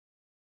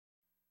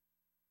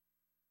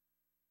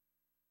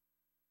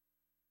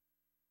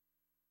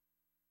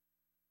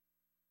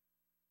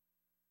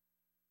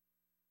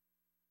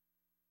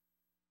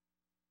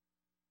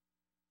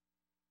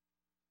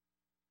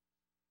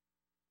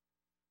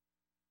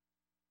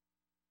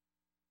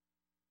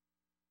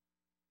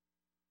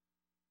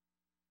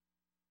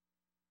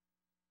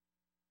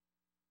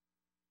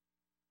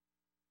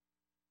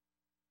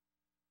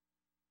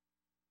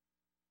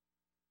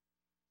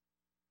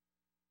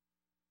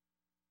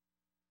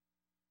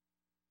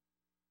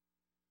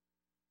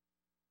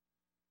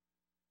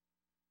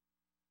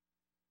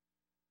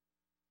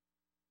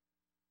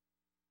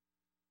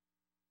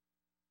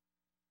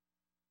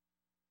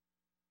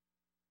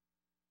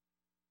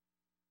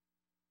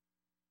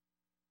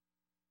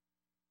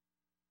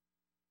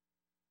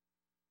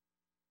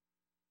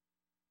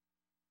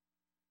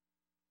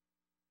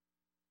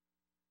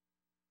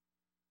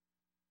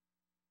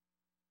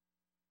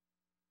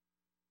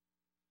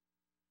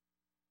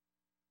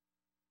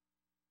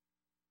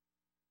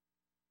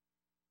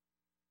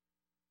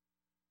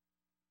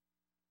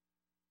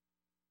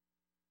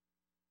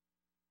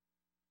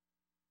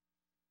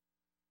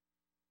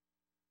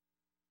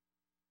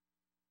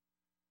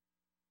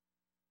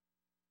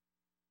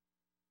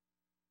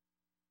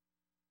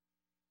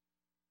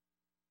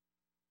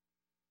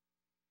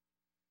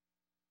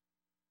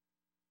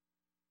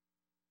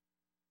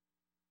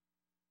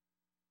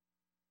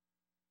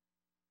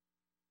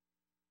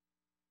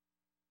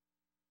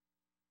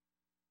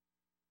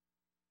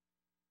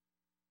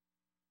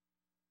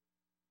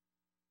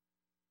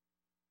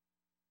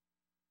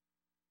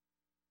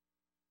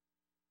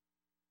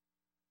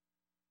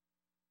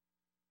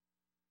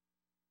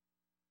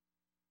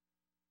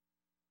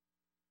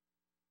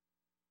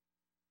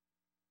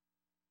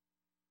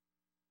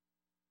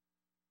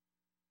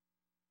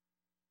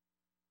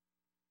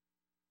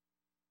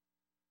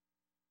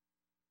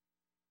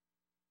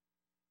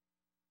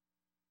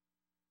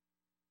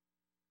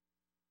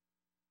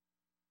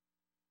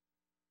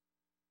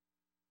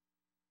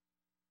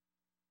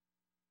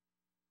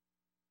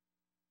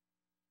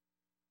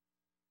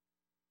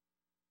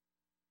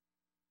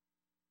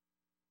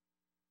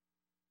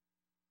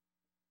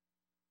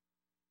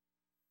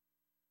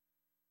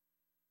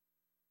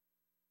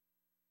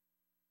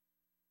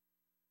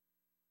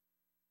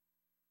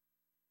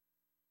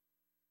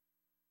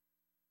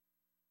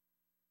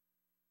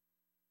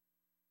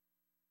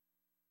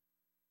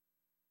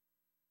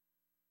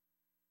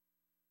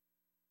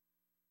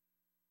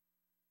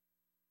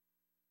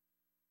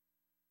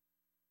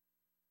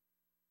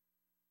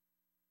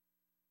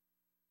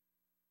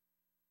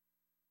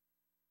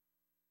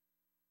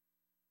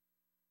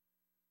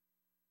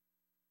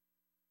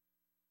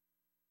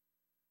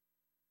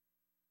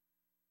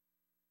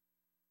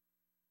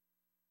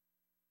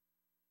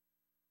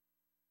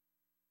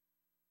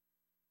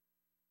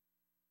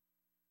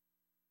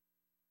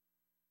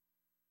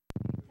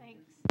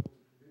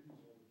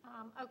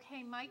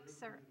Okay,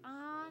 mics are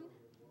on.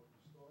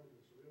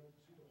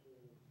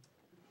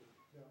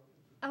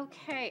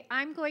 Okay,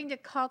 I'm going to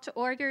call to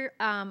order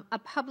a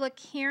public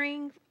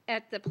hearing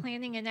at the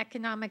Planning and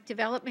Economic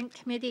Development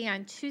Committee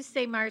on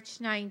Tuesday, March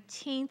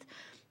 19th,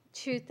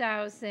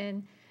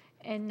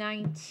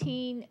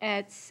 2019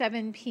 at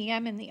 7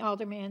 p.m. in the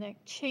Aldermanic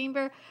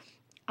Chamber.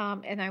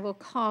 And I will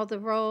call the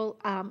roll.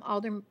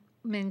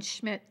 Alderman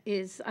Schmidt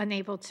is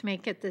unable to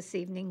make it this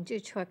evening due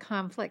to a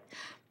conflict.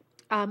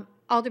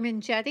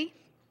 Alderman Jetty?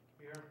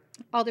 Here.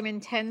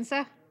 Alderman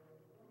Tenza?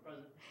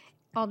 Present.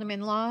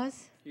 Alderman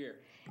Laws? Here.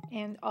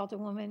 And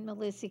Alderwoman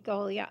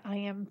Melizzi-Golia, I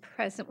am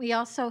present. We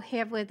also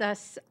have with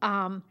us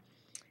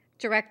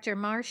Director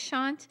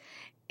Marchant,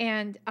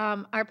 and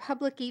our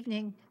public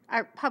meeting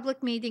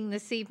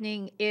this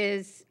evening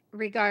is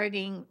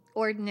regarding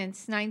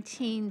Ordinance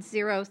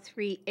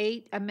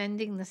 19038,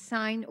 amending the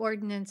sign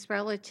ordinance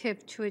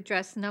relative to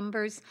address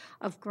numbers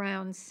of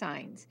ground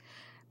signs.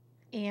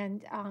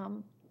 And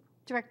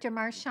Director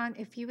Marchant,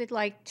 if you would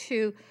like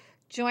to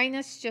join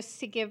us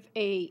just to give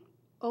a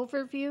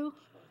overview.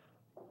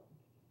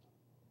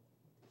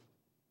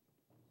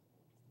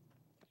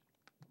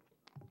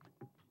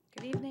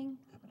 Good evening.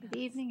 Good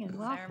evening and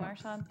welcome. Sarah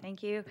Marchant,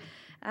 thank you.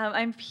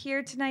 I'm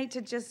here tonight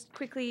to just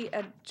quickly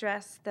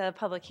address the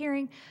public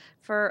hearing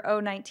for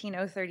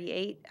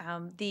 19038.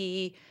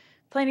 The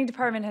Planning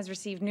Department has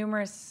received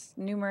numerous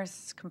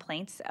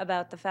complaints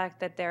about the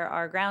fact that there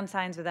are ground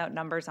signs without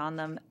numbers on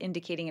them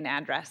indicating an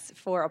address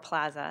for a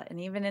plaza.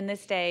 And even in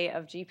this day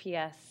of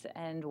GPS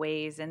and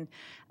Waze, and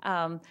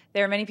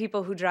there are many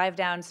people who drive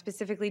down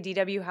specifically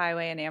DW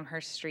Highway and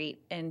Amherst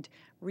Street and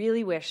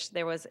really wish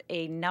there was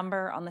a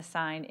number on the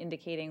sign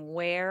indicating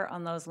where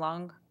on those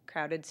long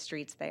crowded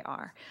streets they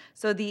are.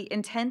 So the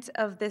intent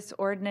of this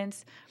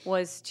ordinance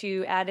was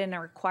to add in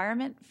a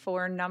requirement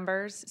for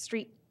numbers,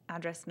 street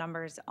address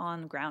numbers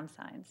on ground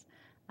signs.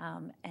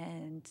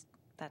 And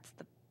that's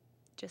the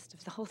gist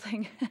of the whole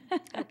thing.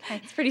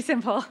 Okay. It's pretty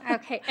simple.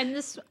 Okay, and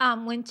this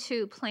went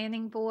to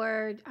Planning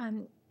Board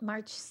on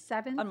March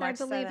 7th, on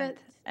March I believe 7th, it.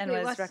 And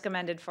was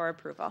recommended for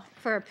approval.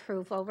 For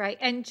approval, right.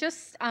 And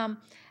just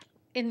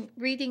in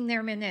reading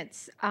their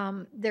minutes,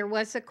 there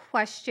was a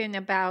question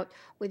about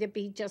would it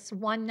be just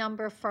one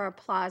number for a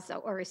plaza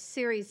or a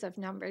series of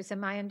numbers?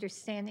 And my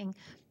understanding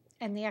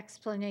and the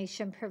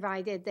explanation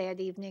provided that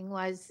evening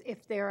was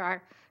if there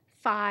are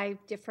 5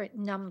 different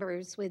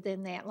numbers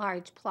within that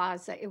large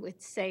plaza, it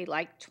would say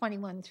like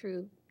 21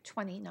 through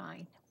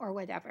 29 or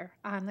whatever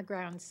on the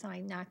ground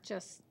sign, not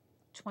just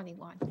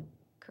 21.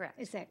 Correct.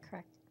 Is that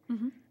correct?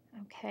 Mm-hmm.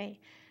 Okay.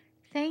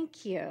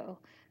 Thank you.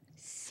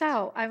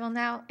 So I will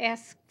now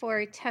ask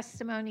for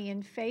testimony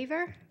in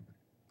favor.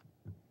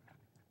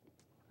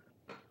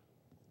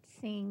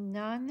 Seeing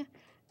none.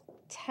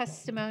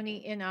 Testimony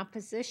in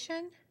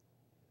opposition.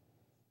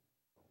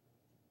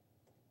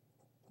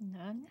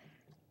 None.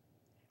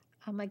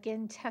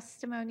 Again,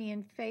 testimony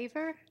in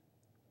favor.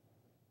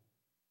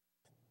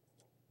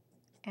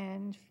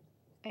 And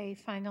a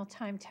final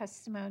time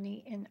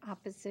testimony in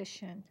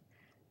opposition.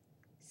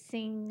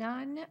 Seeing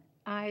none,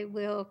 I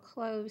will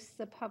close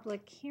the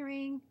public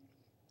hearing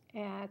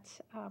at,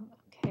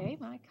 okay,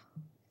 Mike,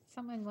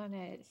 someone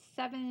wanted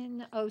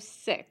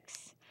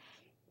 7:06.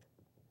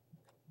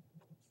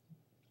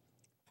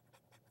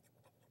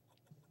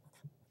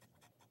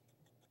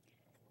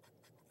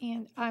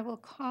 And I will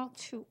call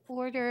to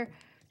order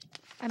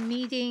a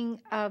meeting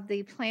of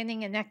the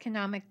Planning and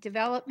Economic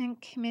Development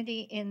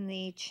Committee in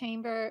the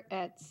chamber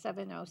at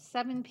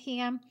 7:07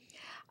 p.m.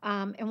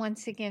 And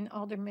once again,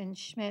 Alderman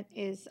Schmidt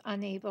is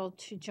unable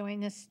to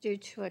join us due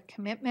to a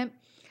commitment.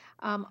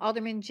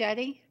 Alderman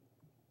Jetty?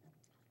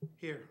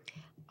 Here.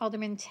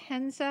 Alderman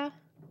Tenza?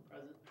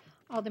 Present.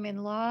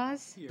 Alderman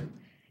Laws? Here.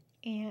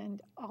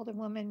 And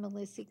Alderwoman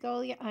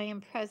Melizzi-Golia. I am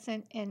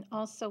present, and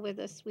also with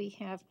us we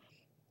have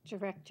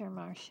Director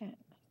Marchant.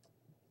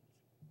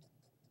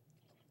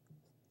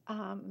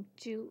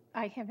 Do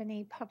I have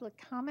any public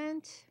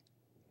comment?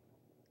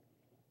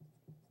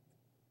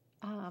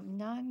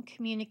 None.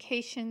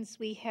 Communications,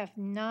 we have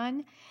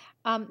none.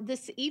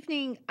 This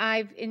evening,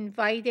 I've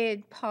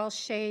invited Paul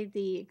Shea,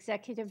 the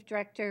Executive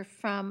Director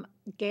from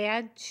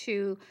GAD,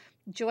 to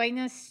join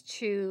us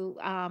to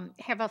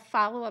have a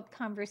follow-up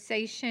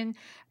conversation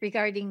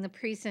regarding the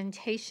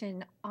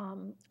presentation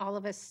all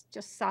of us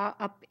just saw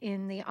up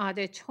in the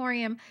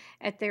auditorium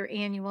at their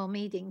annual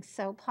meeting.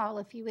 So, Paul,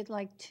 if you would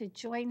like to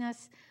join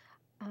us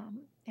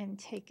and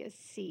take a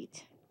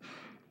seat.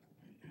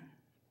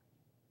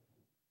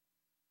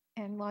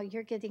 And while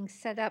you're getting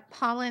set up,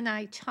 Paul and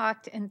I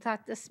talked and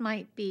thought this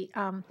might be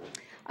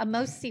a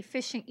most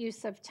efficient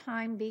use of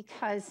time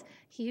because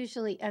he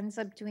usually ends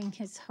up doing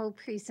his whole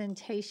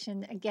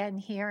presentation again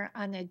here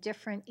on a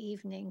different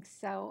evening.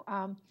 So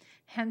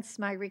hence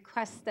my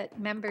request that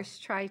members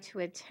try to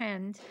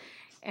attend.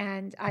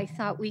 And I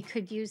thought we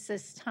could use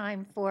this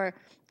time for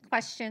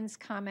questions,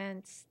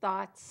 comments,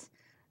 thoughts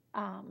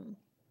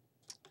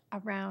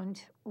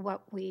around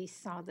what we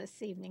saw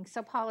this evening.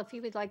 So Paul, if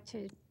you would like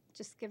to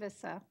just give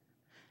us a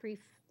brief.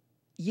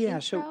 Yeah,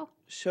 intro?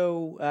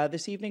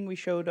 this evening we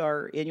showed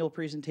our annual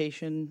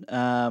presentation.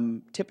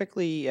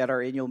 Typically at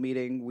our annual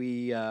meeting,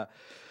 we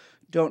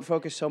don't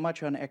focus so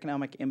much on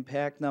economic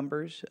impact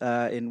numbers,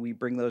 and we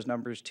bring those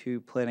numbers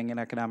to planning and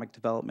economic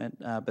development.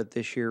 But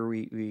this year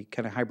we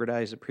kind of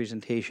hybridize the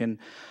presentation,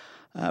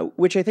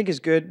 which I think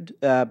is good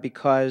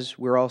because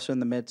we're also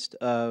in the midst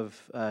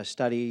of a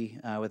study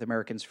with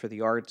Americans for the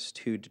Arts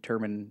to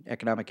determine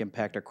economic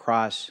impact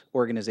across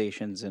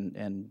organizations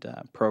and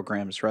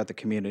programs throughout the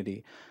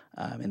community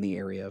in the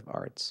area of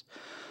arts.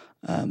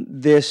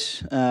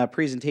 This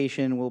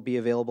presentation will be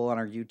available on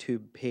our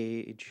YouTube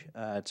page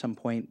at some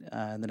point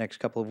in the next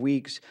couple of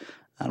weeks,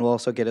 and we'll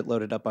also get it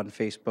loaded up on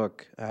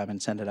Facebook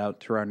and send it out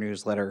through our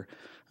newsletter,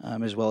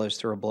 as well as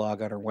through a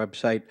blog on our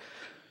website.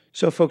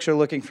 So if folks are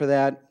looking for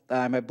that,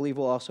 I believe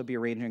we'll also be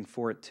arranging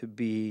for it to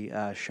be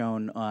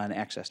shown on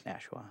Access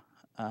Nashua.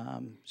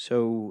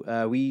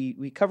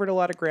 We covered a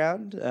lot of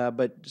ground,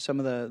 but some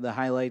of the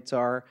highlights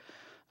are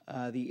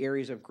the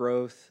areas of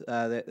growth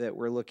that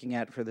we're looking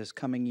at for this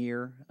coming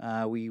year.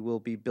 We will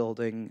be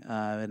building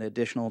an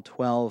additional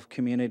 12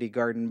 community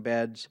garden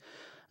beds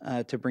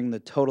to bring the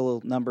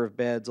total number of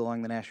beds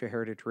along the Nashua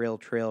Heritage Rail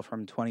Trail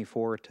from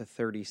 24 to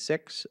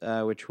 36,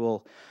 which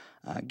will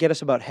get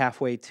us about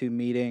halfway to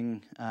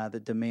meeting the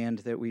demand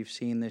that we've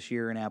seen this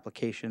year in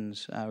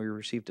applications. We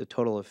received a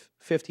total of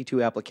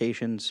 52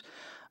 applications,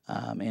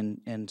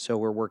 and so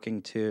we're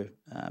working to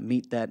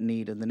meet that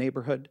need in the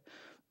neighborhood.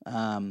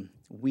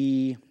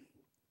 We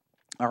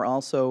are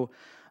also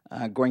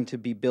going to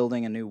be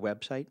building a new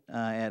website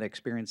at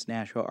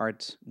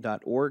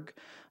experiencenashuaarts.org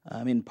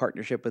in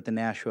partnership with the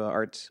Nashua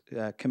Arts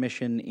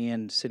Commission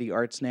and City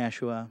Arts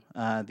Nashua.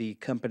 The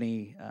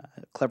company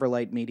Clever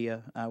Light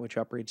Media, which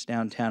operates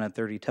downtown at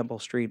 30 Temple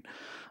Street,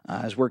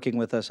 is working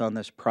with us on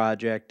this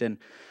project. And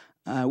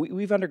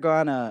we've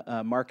undergone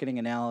a marketing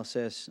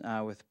analysis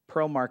with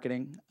Pearl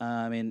Marketing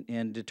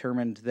and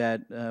determined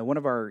that one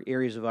of our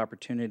areas of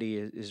opportunity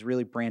is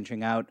really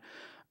branching out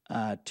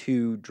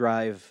to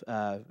drive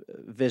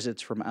visits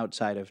from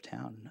outside of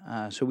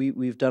town. So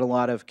we've done a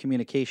lot of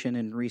communication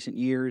in recent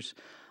years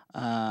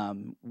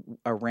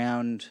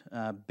around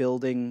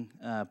building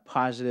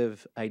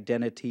positive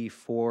identity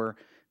for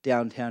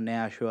downtown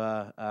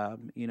Nashua.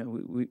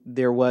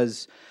 There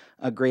was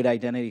a great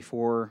identity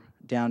for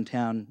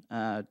downtown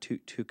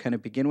to kind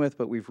of begin with,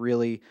 but we've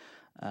really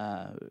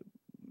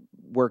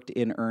worked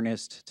in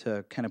earnest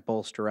to kind of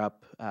bolster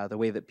up the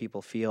way that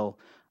people feel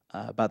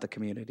about the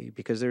community,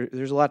 because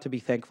there's a lot to be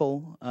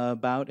thankful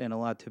about and a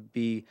lot to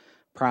be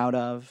proud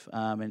of,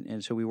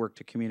 and so we work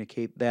to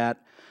communicate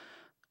that.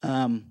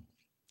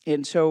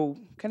 And so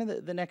kind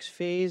of the next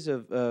phase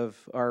of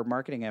our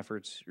marketing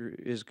efforts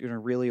is going to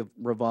really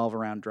revolve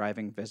around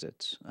driving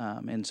visits.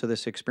 And so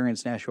this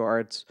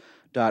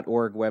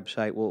experiencenashuaarts.org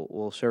website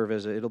will serve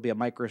as it'll be a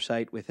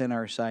microsite within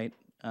our site,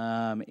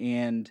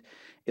 and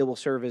it will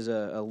serve as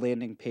a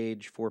landing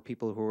page for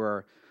people who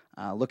are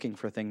looking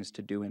for things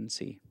to do and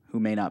see, who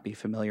may not be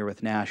familiar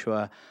with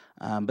Nashua,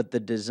 but the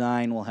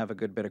design will have a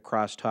good bit of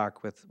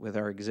crosstalk with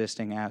our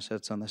existing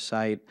assets on the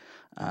site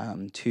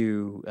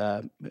to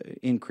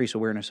increase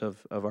awareness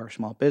of our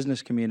small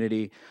business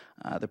community,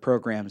 the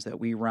programs that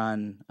we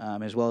run,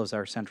 as well as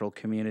our central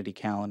community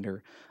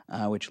calendar,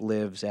 which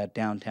lives at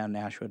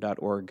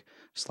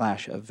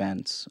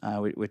downtownnashua.org/events,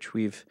 which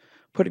we've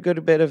put a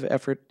good bit of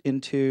effort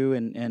into,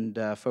 and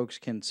folks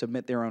can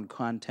submit their own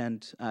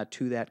content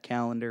to that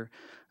calendar.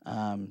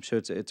 So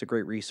it's a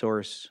great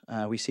resource.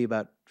 We see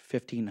about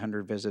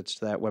 1,500 visits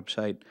to that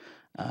website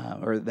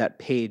or that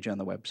page on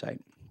the website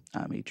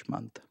each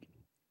month.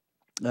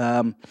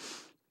 I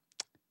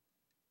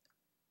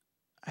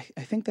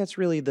think that's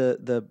really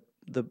the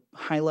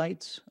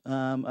highlights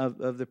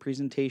of the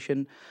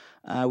presentation.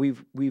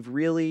 We've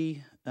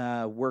really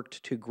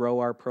worked to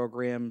grow our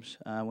programs.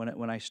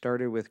 When I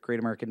started with Great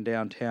American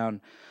Downtown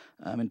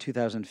in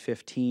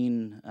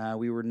 2015,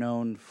 we were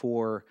known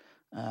for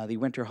the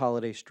Winter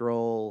Holiday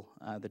Stroll,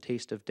 the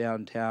Taste of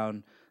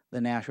Downtown,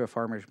 the Nashua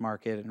Farmers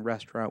Market, and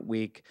Restaurant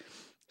Week.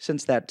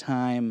 Since that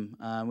time,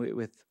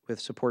 with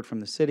support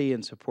from the city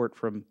and support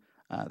from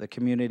the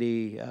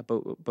community,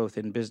 both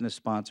in business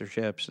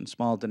sponsorships and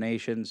small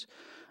donations,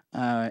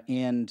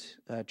 and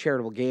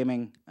charitable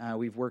gaming,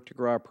 we've worked to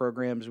grow our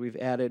programs. We've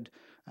added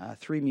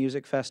 3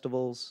 music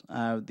festivals.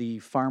 The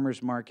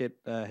Farmers Market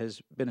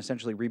has been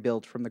essentially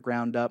rebuilt from the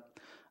ground up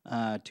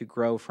to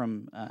grow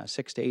from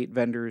 6 to 8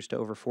 vendors to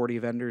over 40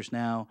 vendors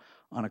now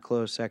on a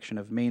closed section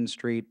of Main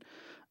Street.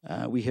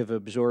 We have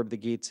absorbed the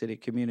Gate City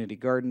Community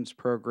Gardens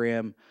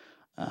program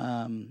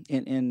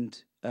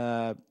and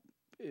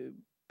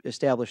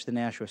established the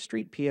Nashua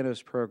Street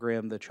Pianos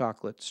program, the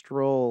Chocolate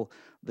Stroll,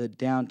 the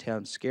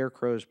Downtown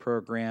Scarecrows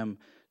program,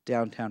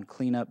 Downtown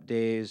Cleanup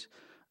Days.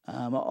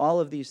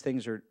 All of these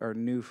things are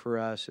new for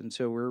us, and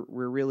so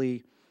we're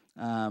really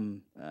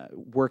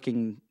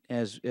working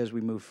as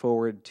we move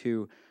forward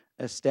to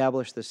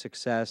establish the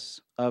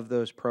success of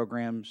those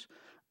programs,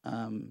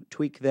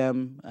 tweak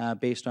them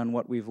based on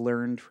what we've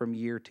learned from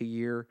year to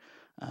year,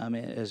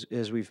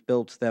 as we've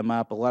built them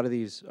up. A lot of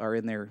these are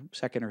in their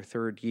second or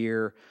third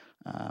year.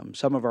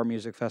 Some of our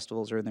music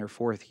festivals are in their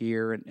fourth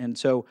year, and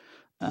so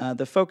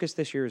the focus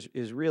this year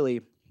is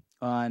really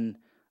on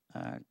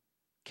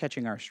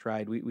catching our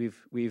stride.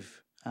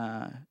 We've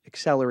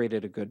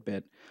accelerated a good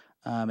bit,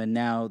 and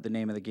now the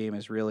name of the game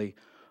is really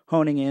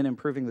honing in,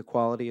 improving the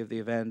quality of the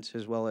events,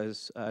 as well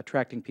as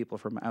attracting people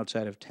from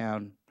outside of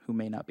town who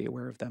may not be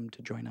aware of them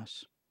to join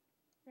us.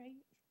 Great.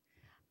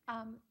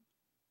 Um,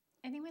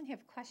 Anyone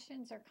have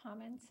questions or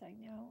comments? I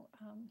know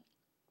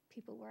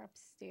people were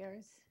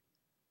upstairs.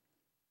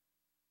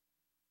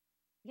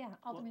 Yeah,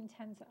 Alderman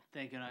Tenza.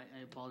 Thank you, and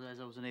I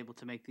apologize, I wasn't able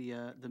to make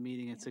the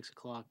meeting at 6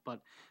 o'clock,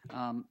 but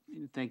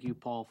thank you,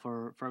 Paul,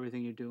 for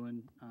everything you're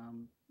doing.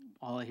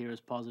 All I hear is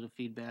positive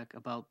feedback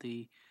about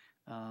the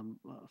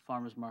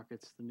farmers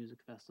markets, the music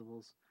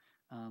festivals.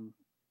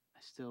 I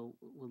still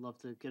would love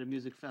to get a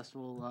music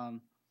festival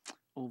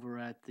over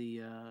at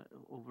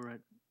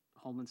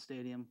Holman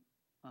Stadium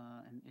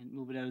and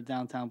move it out of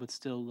downtown, but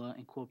still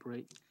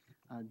incorporate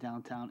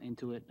downtown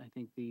into it. I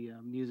think the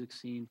music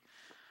scene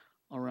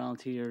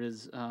around here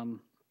is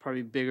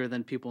probably bigger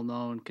than people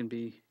know and can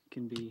be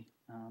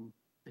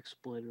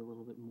exploited a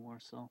little bit more.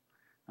 So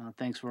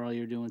thanks for all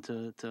you're doing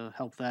to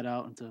help that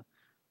out and to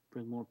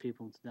bring more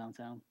people into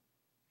downtown.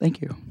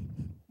 Thank you.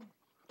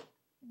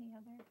 Any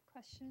other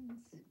questions,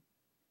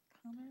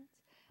 comments?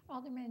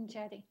 Alderman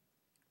Jettie.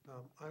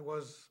 I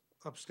was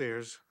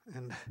upstairs,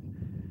 and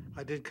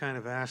I did kind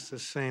of ask the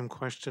same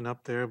question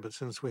up there, but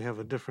since we have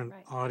a different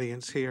Right.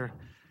 audience here,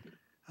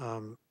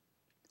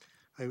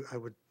 I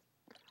would,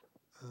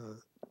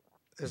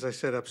 as I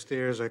said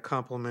upstairs, I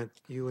compliment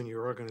you and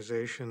your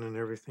organization and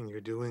everything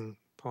you're doing,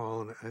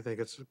 Paul, and I think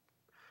it's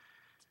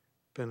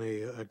been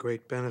a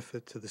great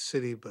benefit to the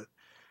city, but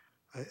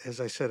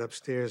as I said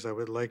upstairs, I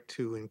would like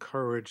to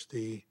encourage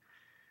the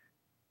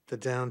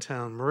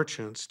downtown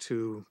merchants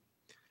to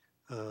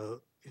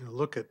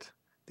look at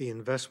the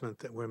investment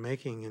that we're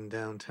making in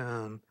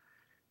downtown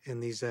in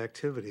these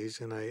activities,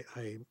 and I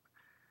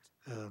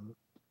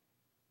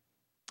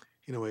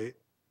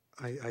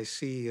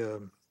see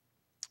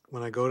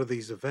when I go to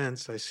these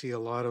events, I see a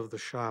lot of the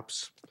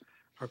shops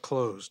are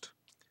closed,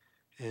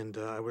 and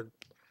I would,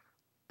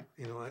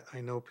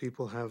 I know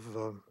people have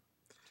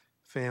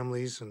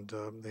families and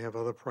they have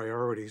other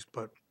priorities,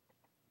 but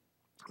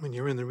when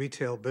you're in the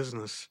retail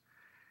business,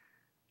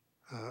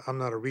 I'm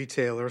not a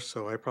retailer,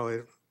 so I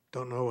probably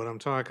don't know what I'm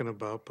talking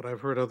about, but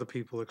I've heard other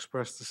people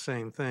express the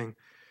same thing.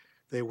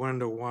 They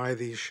wonder why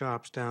these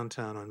shops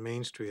downtown on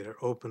Main Street are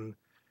open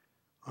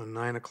on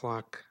 9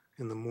 o'clock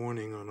in the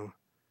morning on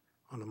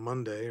a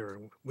Monday or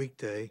a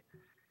weekday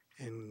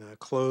and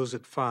close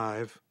at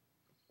 5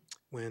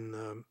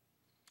 when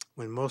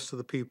most of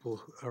the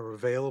people are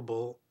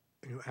available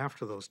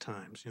after those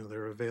times.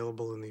 They're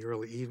available in the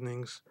early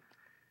evenings,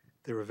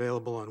 they're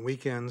available on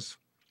weekends,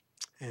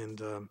 and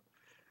a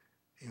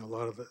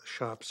lot of the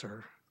shops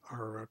are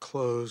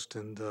closed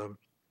and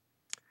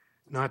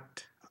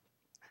not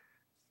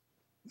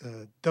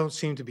don't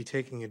seem to be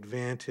taking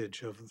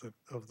advantage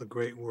of the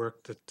great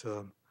work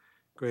that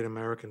Great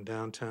American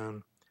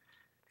Downtown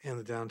and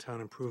the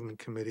Downtown Improvement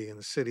Committee and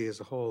the city as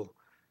a whole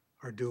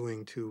are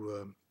doing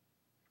to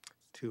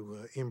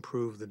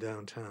improve the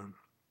downtown.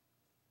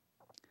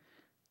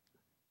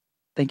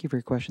 Thank you for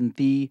your question.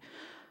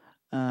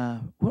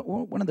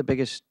 One of the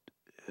biggest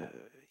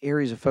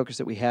areas of focus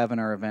that we have in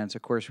our events,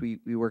 of course, we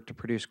work to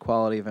produce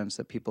quality events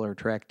that people are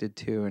attracted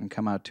to and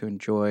come out to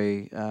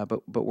enjoy,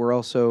 but we're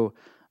also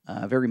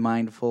very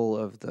mindful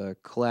of the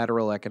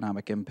collateral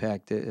economic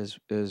impact, as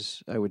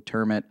I would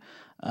term it,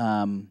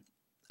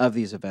 of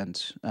these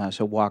events.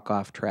 So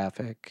walk-off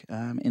traffic,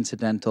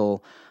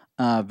 incidental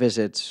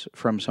visits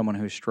from someone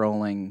who's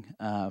strolling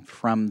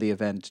from the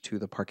event to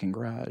the parking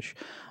garage,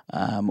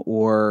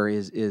 or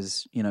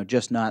is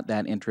just not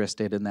that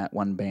interested in that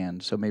one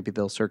band. So maybe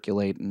they'll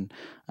circulate and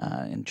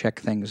check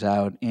things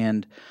out.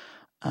 And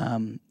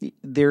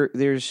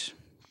there's,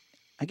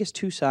 I guess,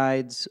 two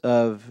sides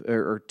of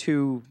or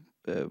two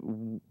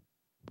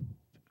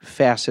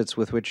facets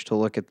with which to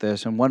look at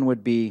this, and one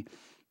would be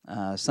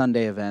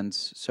Sunday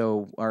events.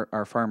 So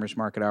our farmers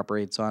market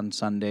operates on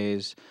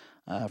Sundays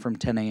from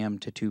 10 a.m.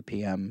 to 2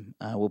 p.m.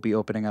 We'll be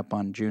opening up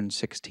on June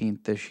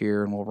 16th this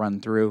year, and we'll run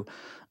through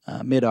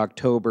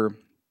mid-October.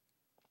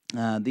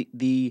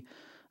 The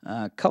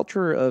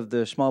culture of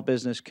the small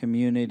business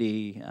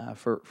community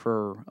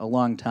for a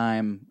long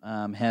time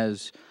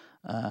has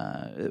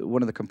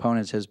one of the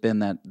components has been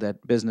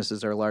that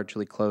businesses are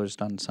largely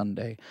closed on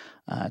Sunday.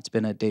 It's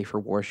been a day for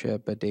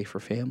worship, a day for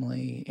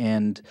family,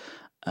 and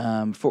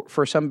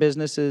for some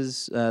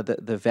businesses,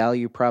 the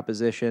value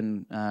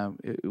proposition,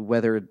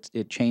 whether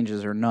it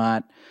changes or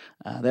not,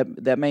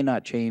 that may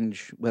not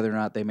change whether or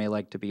not they may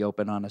like to be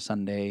open on a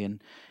Sunday,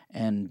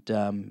 and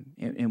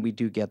we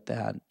do get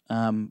that.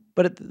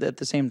 But at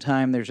the same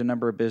time, there's a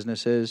number of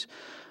businesses,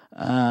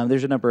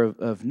 there's a number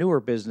of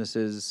newer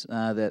businesses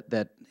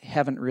that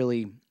haven't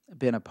really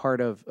been a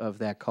part of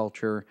that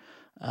culture,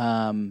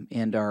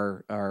 and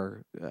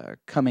are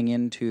coming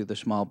into the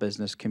small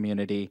business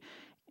community.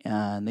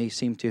 and they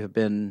seem to have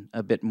been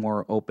a bit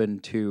more open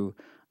to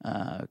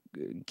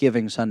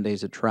giving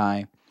Sundays a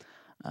try.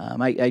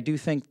 I do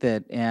think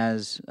that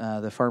as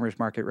the farmers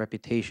market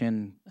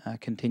reputation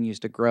continues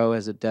to grow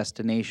as a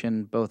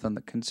destination, both on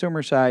the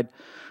consumer side,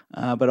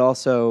 but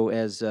also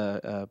as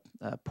a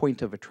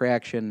point of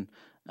attraction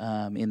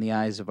in the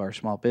eyes of our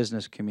small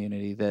business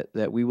community,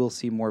 that we will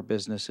see more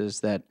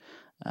businesses that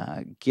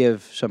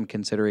give some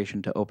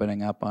consideration to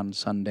opening up on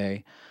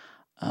Sunday.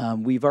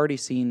 We've already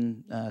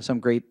seen some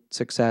great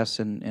success,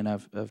 and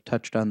I've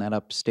touched on that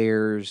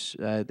upstairs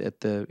at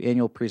the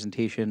annual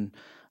presentation.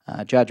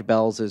 Judge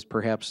Bell's is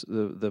perhaps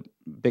the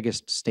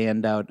biggest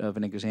standout of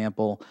an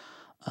example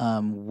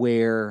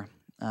where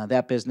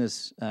that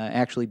business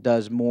actually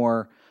does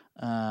more,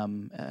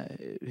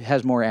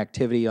 has more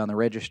activity on the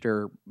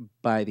register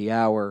by the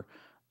hour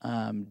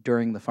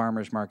during the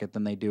farmers market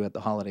than they do at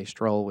the Holiday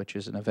Stroll, which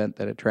is an event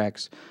that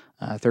attracts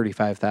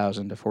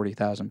 35,000 to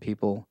 40,000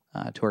 people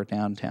to our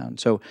downtown.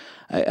 So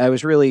I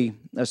was really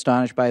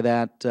astonished by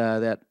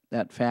that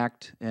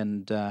fact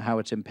and how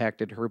it's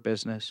impacted her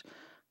business.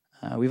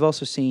 We've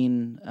also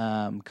seen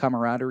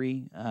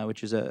Camaraderie,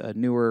 which is a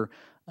newer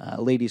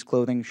ladies'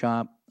 clothing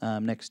shop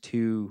next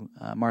to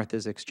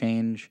Martha's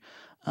Exchange.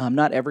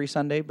 Not every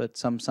Sunday, but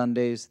some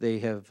Sundays they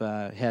have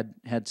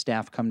had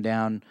staff come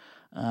down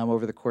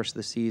over the course of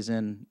the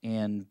season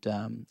and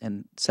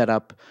set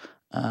up,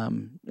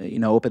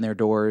 open their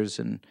doors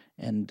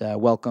and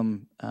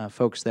welcome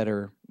folks that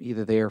are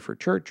either there for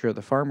church or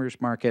the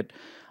farmers market.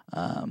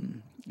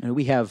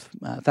 We have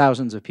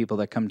thousands of people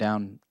that come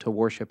down to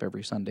worship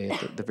every Sunday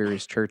at the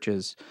various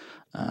churches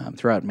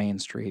throughout Main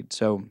Street.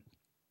 So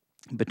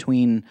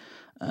between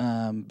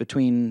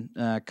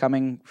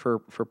coming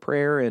for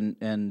prayer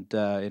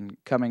and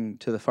coming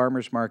to the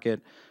farmers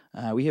market,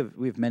 we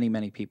have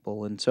many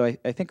people, and so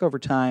I think over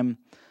time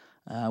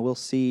we'll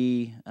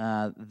see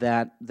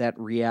that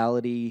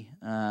reality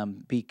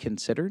be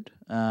considered.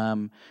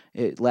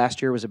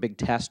 Last year was a big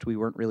test. We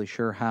weren't really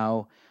sure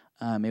how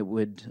it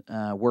would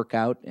work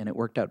out, and it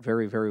worked out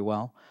very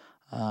well.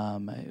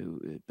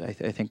 I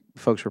think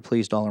folks were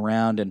pleased all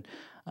around, and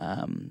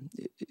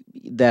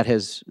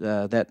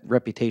that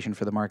reputation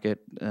for the market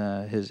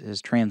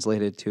has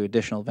translated to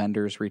additional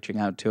vendors reaching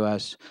out to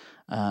us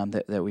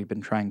that we've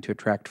been trying to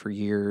attract for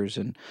years.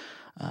 And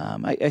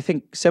I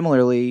think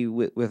similarly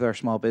with our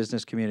small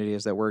business community,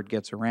 as that word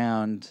gets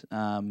around,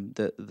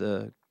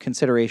 the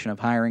consideration of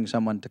hiring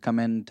someone to come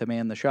in to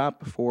man the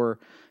shop for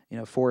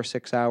 4 or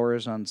 6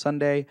 hours on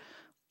Sunday,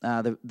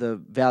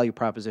 the value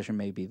proposition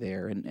may be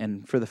there.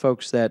 And for the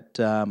folks that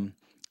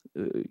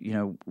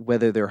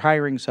whether they're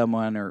hiring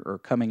someone or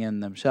coming in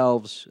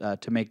themselves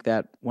to make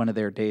that one of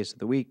their days of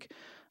the week,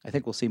 I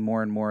think we'll see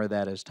more and more of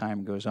that as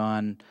time goes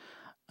on.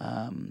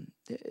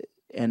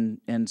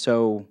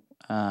 So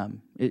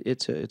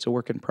it's a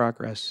work in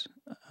progress.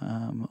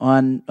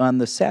 On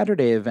the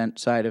Saturday event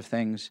side of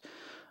things,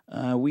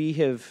 we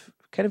have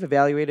kind of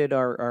evaluated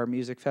our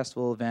music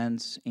festival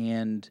events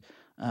and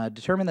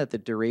determined that the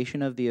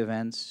duration of the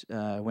events,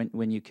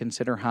 when you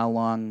consider how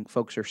long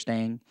folks are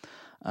staying,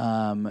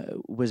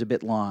 was a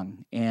bit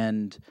long.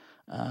 And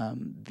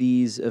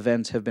these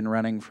events have been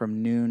running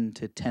from noon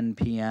to 10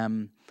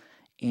 p.m.,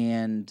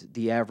 and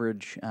the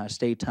average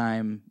stay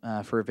time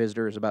for a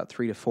visitor is about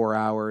 3 to 4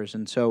 hours.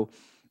 And so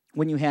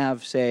when you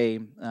have, say,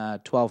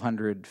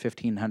 1,200,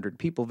 1,500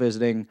 people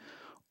visiting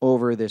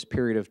over this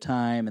period of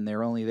time, and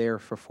they're only there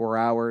for 4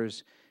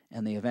 hours,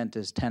 and the event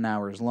is 10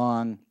 hours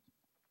long,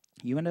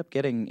 you end up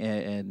getting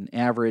an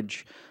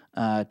average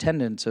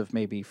attendance of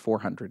maybe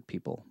 400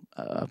 people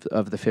of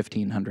the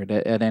 1,500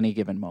 at any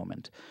given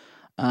moment.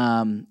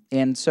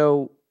 And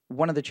so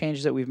one of the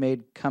changes that we've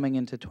made coming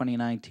into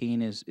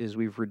 2019 is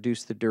we've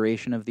reduced the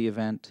duration of the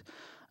event.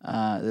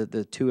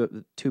 The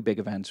two big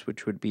events,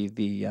 which would be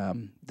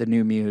the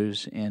New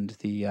Muse and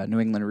the New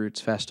England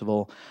Roots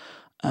Festival.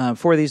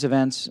 For these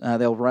events,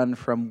 they'll run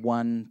from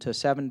 1 to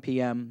 7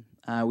 p.m.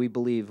 We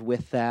believe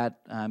with that,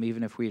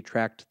 even if we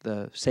attract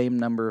the same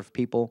number of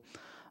people,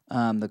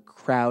 the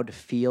crowd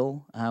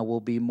feel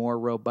will be more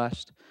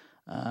robust.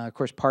 Of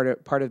course,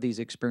 part of these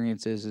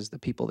experiences is the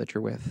people that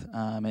you're with,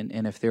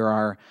 and if there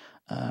are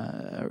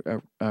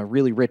a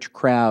really rich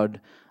crowd,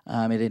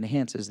 it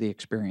enhances the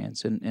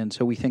experience, and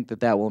so we think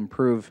that will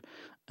improve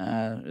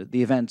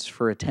the events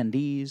for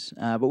attendees,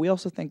 but we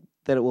also think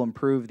that it will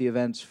improve the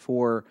events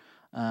for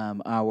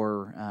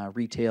our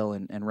retail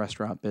and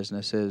restaurant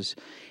businesses,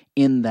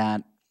 in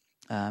that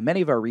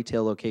many of our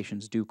retail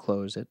locations do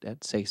close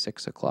at say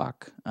 6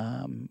 o'clock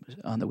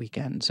on the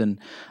weekends and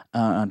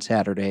on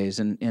Saturdays.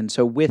 And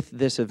so with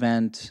this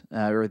event,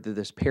 or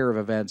this pair of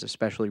events,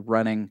 especially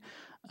running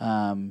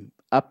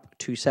up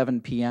to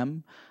 7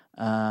 p.m.,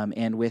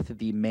 and with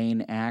the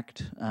main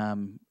act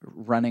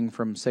running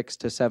from 6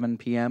 to 7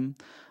 p.m.,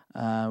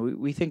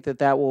 we think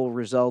that will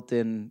result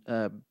in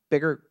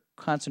bigger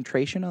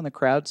concentration on the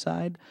crowd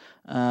side,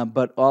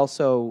 but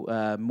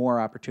also more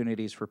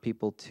opportunities for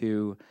people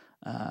to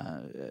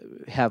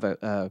have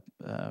a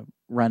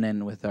run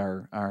in with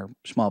our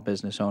small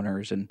business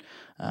owners and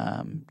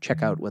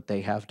check out what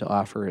they have to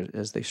offer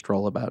as they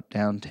stroll about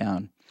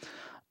downtown.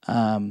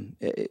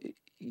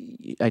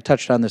 I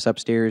touched on this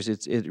upstairs.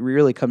 It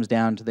really comes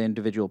down to the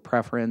individual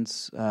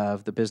preference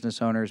of the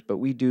business owners, but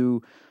we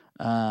do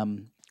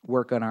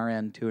work on our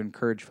end to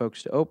encourage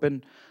folks to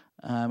open.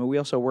 We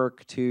also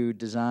work to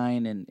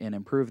design and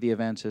improve the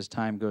events as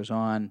time goes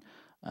on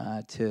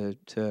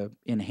to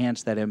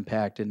enhance that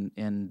impact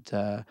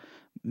and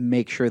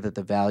make sure that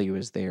the value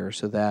is there,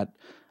 so that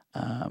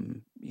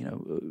on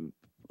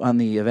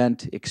the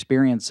event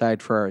experience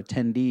side for our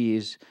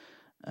attendees,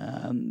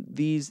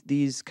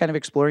 these kind of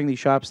exploring these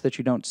shops that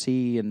you don't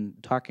see and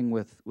talking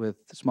with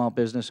small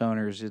business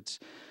owners, it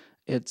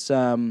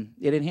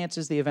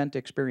enhances the event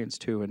experience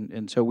too,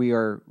 and so we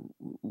are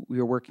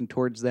working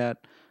towards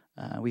that.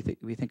 We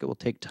think it will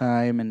take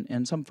time,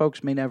 and some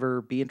folks may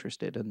never be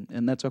interested,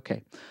 and that's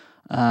okay.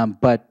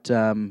 But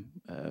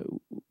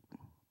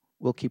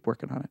we'll keep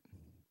working on it.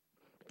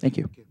 Thank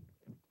you.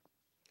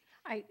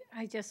 I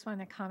just want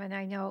to comment.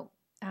 I know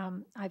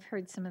I've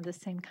heard some of the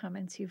same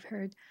comments you've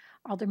heard,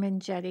 Alderman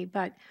Jettie,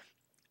 but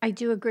I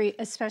do agree,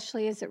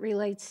 especially as it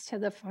relates to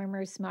the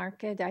farmers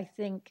market. I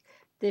think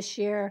this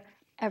year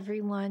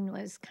everyone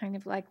was kind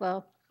of like,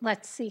 well,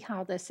 let's see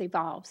how this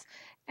evolves.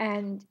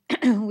 And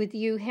with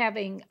you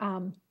having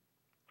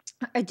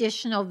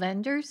additional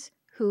vendors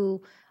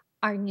who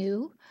are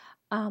new,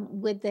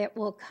 with that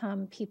will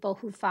come people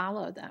who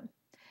follow them.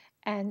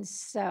 And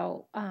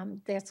so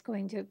that's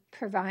going to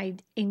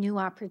provide a new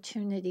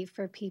opportunity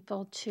for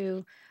people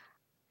to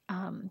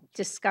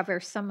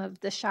discover some of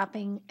the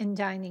shopping and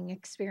dining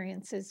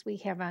experiences we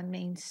have on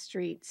Main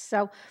Street.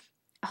 So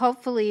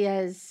hopefully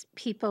as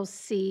people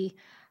see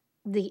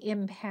the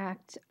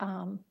impact,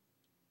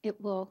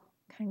 it will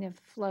kind of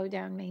flow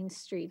down Main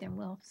Street and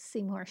we'll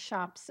see more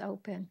shops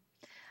open.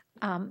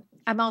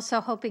 I'm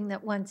also hoping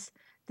that once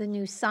the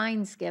new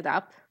signs get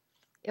up,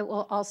 it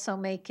will also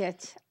make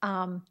it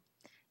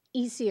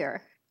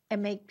easier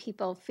and make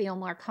people feel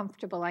more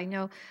comfortable. I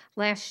know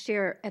last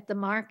year at the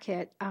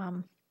market,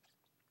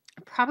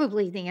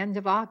 probably the end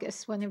of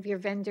August, one of your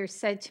vendors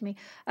said to me,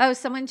 oh,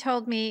 someone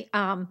told me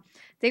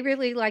they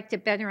really liked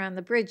it better on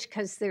the bridge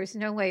because there's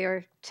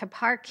nowhere to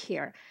park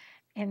here.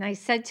 And I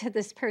said to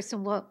this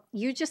person, well,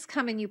 you just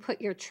come and you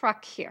put your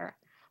truck here,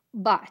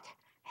 but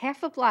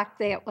half a block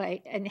that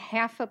way and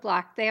half a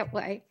block that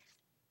way,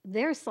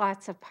 there's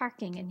lots of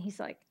parking. And he's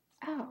like,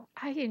 oh,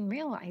 I didn't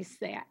realize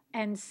that.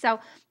 And so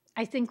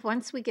I think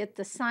once we get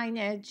the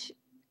signage,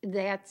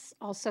 that's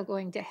also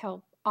going to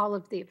help all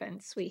of the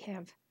events we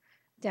have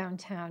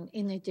downtown,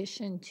 in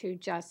addition to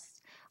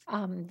just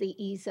the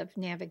ease of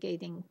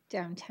navigating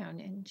downtown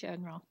in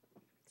general.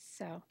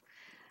 So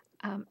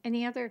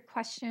any other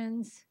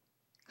questions,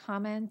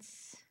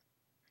 comments,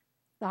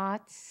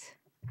 thoughts?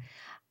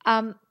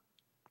 I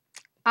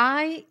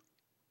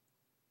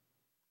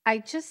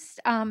just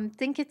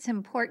think it's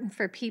important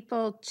for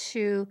people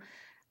to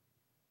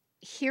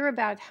hear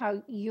about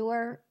how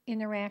you're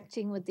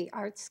interacting with the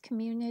arts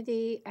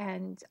community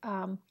and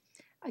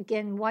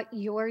again, what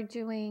you're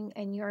doing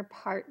and your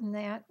part in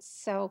that.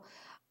 So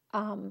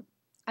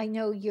I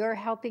know you're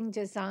helping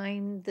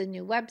design the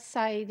new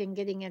website and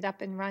getting it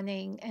up and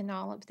running, and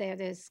all of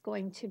that is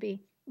going to be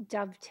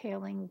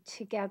dovetailing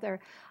together.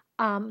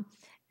 And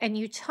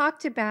you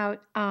talked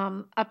about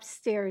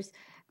upstairs,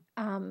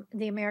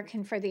 the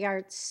American for the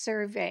Arts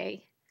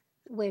survey,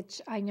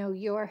 which I know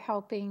you're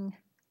helping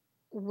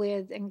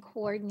with and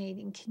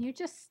coordinating. Can you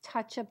just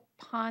touch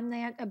upon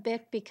that a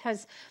bit?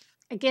 Because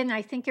again,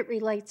 I think it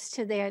relates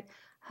to that,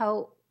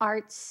 how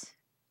arts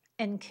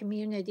and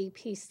community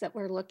piece that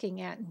we're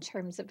looking at in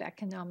terms of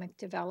economic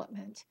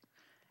development.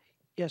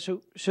 Yeah,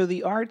 so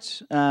the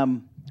arts,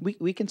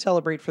 we can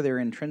celebrate for their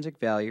intrinsic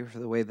value, for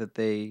the way that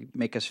they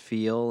make us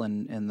feel,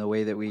 and the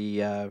way that we,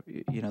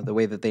 the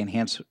way that they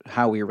enhance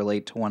how we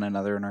relate to one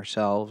another and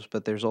ourselves.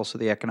 But there's also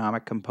the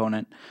economic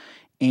component,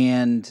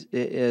 and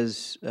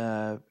as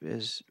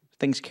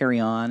things carry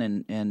on,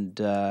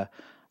 and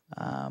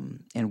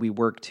we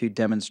work to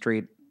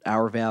demonstrate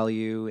our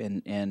value,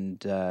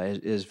 and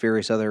as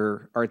various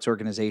other arts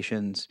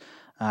organizations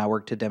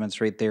work to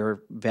demonstrate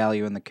their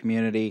value in the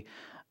community.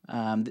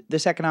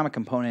 This economic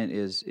component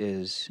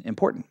is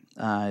important.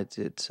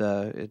 It's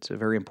a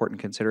very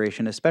important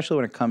consideration, especially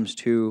when it comes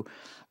to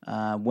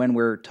when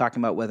we're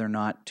talking about whether or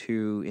not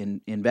to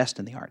invest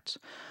in the arts,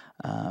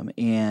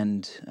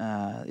 and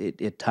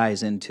it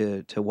ties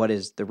into what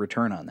is the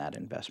return on that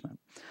investment.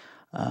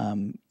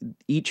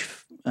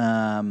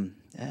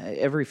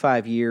 Every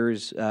 5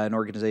 years, an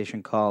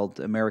organization called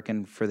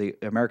Americans for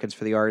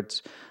the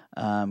Arts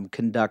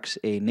conducts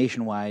a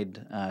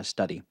nationwide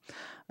study.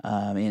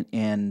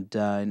 And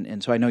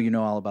so I know you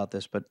know all about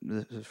this, but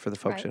for the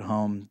folks at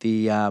home,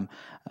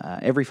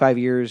 every 5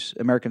 years,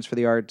 Americans for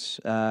the Arts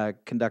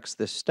conducts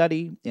this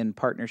study in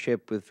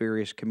partnership with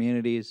various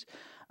communities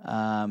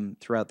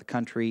throughout the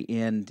country.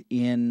 And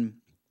in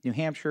New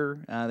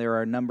Hampshire, there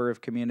are a number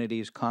of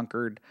communities: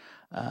 Concord,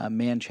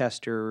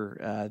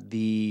 Manchester,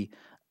 the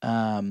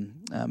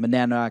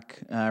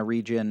Monadnock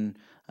region,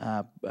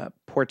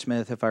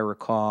 Portsmouth, if I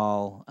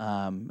recall,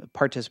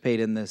 participate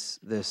in this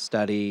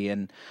study,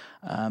 and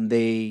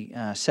they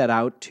set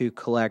out to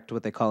collect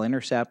what they call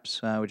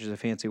intercepts, which is a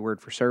fancy word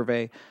for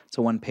survey. It's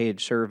a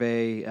one-page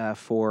survey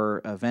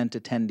for event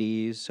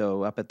attendees.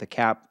 So up at the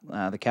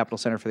Capitol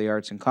Center for the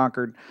Arts in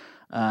Concord,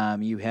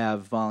 you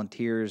have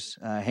volunteers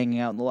hanging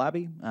out in the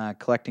lobby,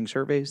 collecting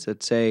surveys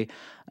that say,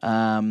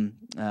 how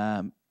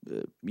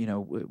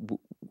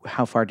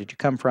far did you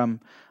come from?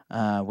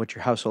 What's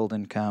your household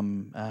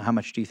income? How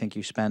much do you think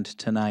you spent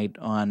tonight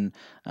on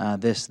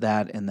this,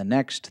 that, and the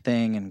next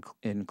thing,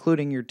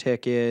 including your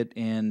ticket?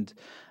 And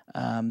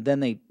then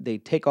they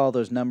take all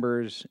those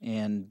numbers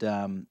and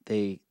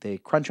they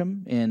crunch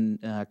them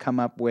and come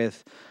up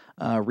with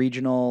a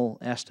regional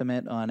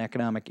estimate on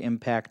economic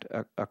impact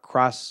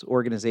across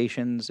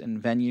organizations and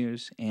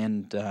venues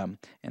and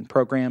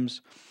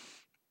programs.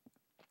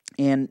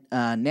 And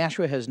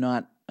Nashua has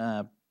not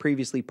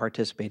previously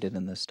participated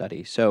in this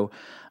study. So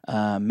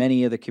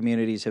many of the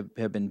communities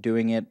have been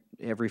doing it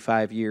every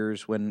 5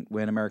 years when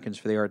Americans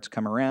for the Arts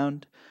come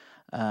around.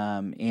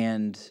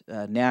 And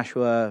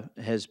Nashua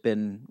has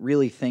been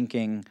really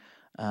thinking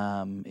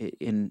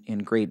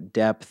in great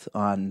depth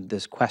on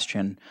this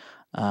question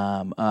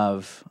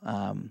of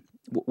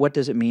what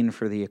does it mean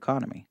for the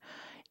economy?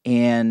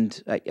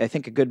 And I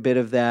think a good bit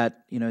of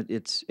that,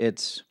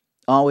 it's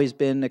always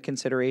been a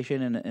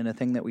consideration and a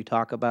thing that we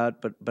talk about,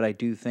 but I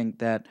do think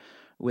that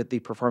with the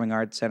Performing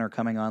Arts Center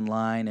coming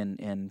online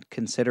and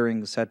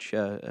considering such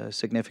a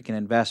significant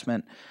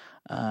investment,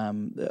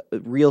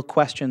 real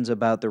questions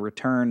about the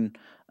return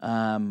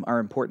are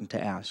important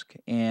to ask.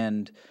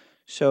 And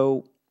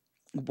so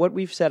what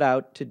we've set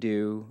out to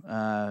do,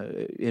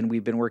 and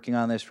we've been working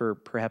on this for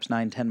perhaps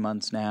 9-10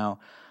 months now,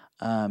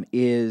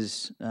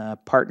 is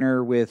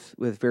partner with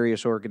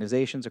various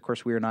organizations. Of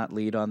course, we are not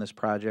lead on this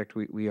project.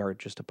 We are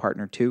just a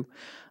partner too.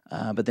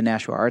 But the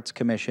Nashua Arts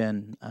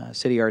Commission,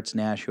 City Arts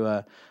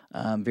Nashua,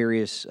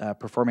 various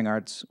performing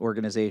arts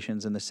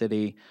organizations in the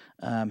city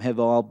have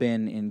all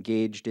been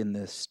engaged in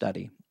this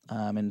study.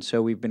 And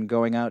so we've been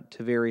going out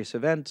to various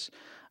events.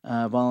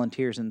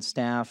 Volunteers and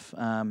staff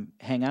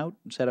hang out,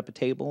 set up a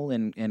table,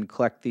 and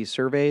collect these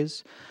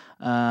surveys.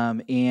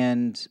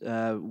 And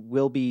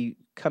we'll be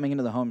coming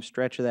into the home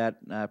stretch of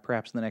that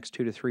perhaps in the next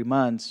 2 to 3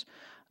 months.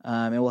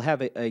 And we'll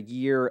have a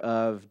year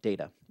of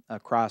data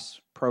across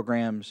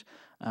programs.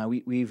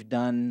 We've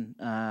done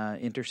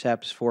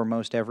intercepts for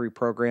most every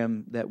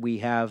program that we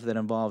have that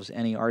involves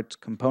any arts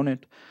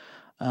component.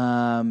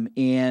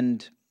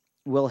 And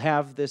we'll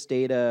have this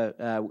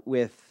data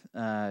with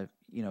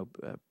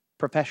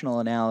professional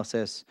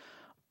analysis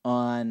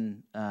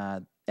on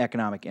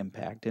economic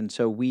impact. And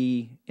so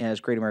we,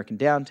 as Great American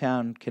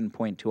Downtown, can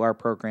point to our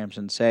programs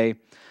and say,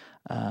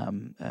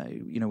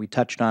 we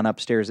touched on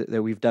upstairs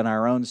that we've done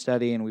our own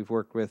study, and we've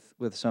worked with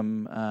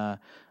some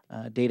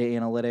data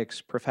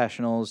analytics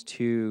professionals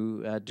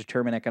to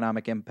determine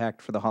economic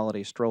impact for the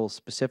holiday stroll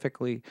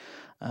specifically.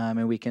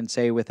 And we can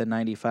say with a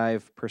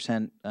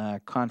 95%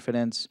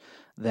 confidence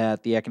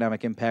that the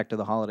economic impact of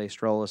the holiday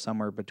stroll is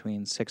somewhere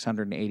between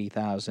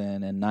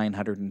 $680,000 and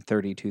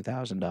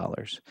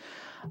 $932,000.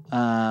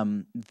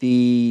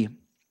 The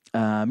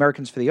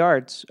Americans for the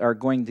Arts are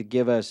going to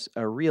give us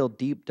a real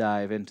deep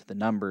dive into the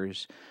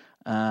numbers,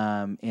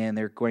 and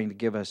they're going to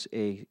give us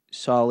a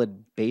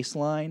solid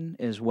baseline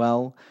as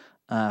well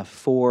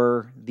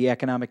for the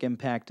economic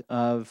impact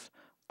of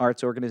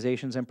arts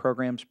organizations and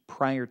programs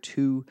prior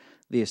to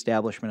the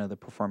establishment of the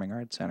Performing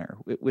Arts Center,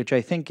 which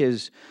I think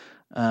is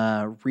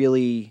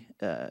really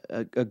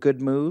a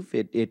good move.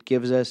 It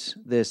gives us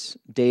this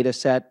data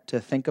set to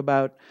think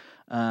about.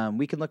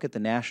 We can look at the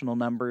national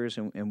numbers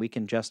and we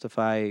can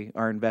justify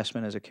our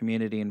investment as a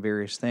community in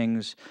various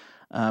things,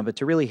 but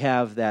to really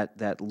have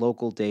that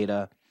local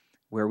data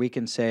where we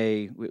can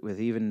say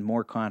with even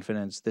more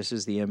confidence, this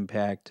is the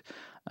impact,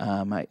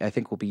 I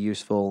think will be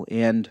useful.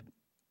 And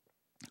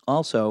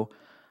also,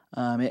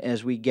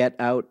 as we get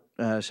out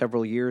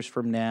several years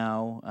from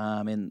now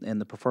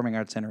and the Performing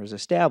Arts Center is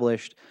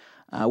established,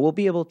 we'll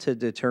be able to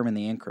determine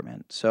the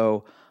increment.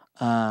 So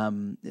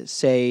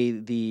say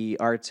the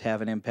arts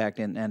have an impact,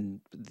 and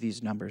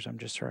these numbers, I'm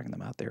just throwing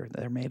them out there,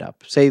 they're made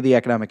up. Say the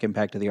economic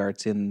impact of the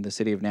arts in the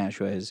city of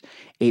Nashua is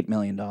 $8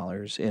 million,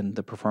 and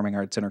the Performing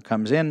Arts Center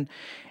comes in,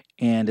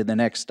 and in the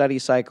next study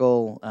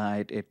cycle,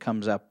 it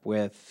comes up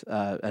with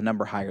a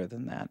number higher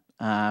than that.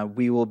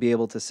 We will be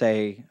able to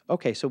say,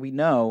 okay, so we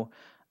know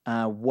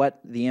what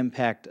the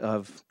impact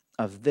of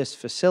this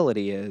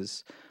facility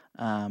is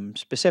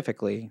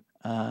specifically.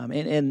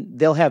 And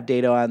they'll have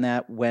data on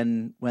that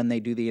when they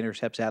do the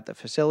intercepts at the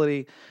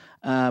facility,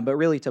 but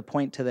really to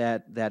point to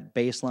that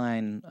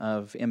baseline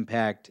of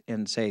impact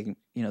and say,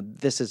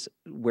 this is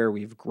where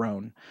we've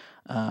grown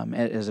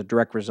as a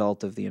direct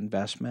result of the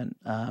investment,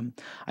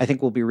 I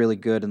think will be really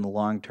good in the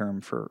long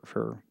term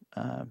for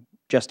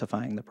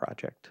justifying the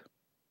project.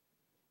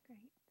 Great,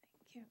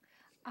 thank you.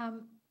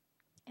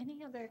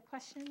 Any other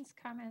questions,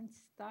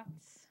 comments,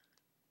 thoughts?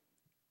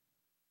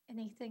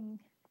 Anything?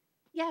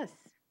 Yes.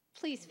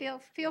 please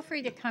feel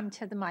free to come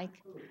to the mic.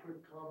 A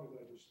quick comment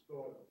I just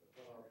thought.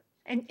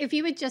 And if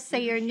you would just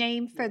say your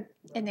name for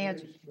an My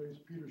address. name's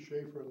Peter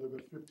Schaefer. I live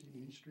at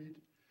 15 East Street,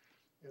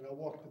 and I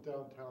walk to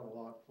downtown a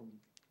lot from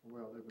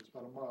where I live. It's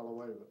about a mile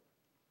away, but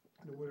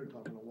in the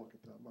wintertime, I don't walk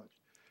it that much.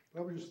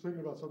 But I was just thinking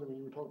about something when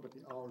you were talking about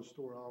the hours,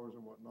 store hours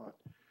and whatnot.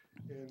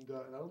 And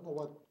I don't know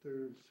what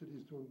the city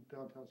is doing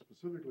downtown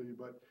specifically,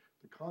 but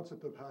the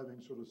concept of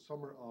having sort of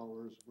summer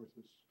hours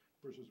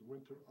versus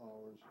winter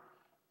hours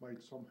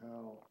might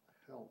somehow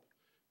help.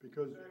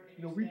 Because,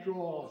 we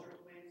draw,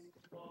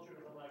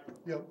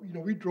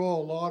 we draw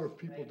a lot of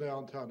people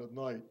downtown at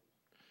night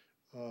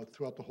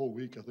throughout the whole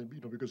week, I think,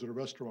 because of the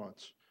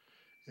restaurants.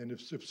 And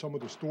if some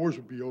of the stores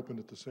would be open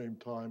at the same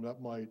time,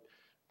 that might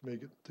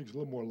make things a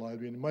little more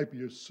lively, and it might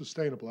be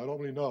sustainable. I don't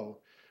really know.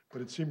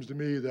 But it seems to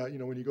me that,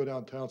 when you go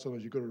downtown,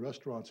 sometimes you go to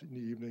restaurants in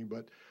the evening,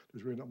 but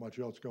there's really not much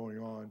else going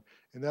on.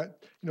 And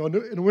that, in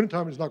the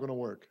wintertime, it's not going to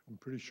work, I'm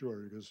pretty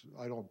sure, because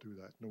I don't do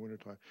that in the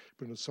wintertime.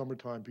 But in the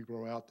summertime, people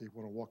are out, they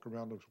want to walk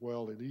around as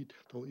well, they'll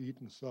eat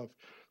and stuff.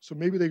 So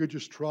maybe they could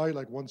just try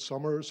like one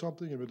summer or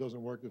something. If it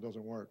doesn't work, it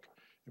doesn't work.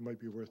 It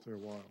might be worth their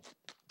while.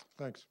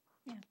 Thanks.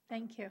 Yeah,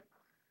 thank you.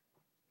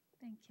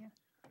 Thank you.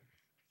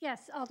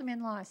 Yes,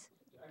 Alderman Laws.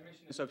 I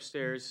mentioned this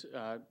upstairs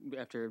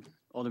after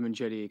Alderman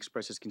Jetty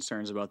expressed his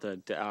concerns about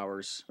the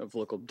hours of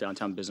local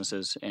downtown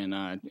businesses. And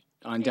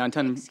on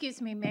downtown...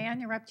 Excuse me, may I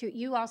interrupt you?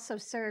 You also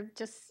serve,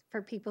 just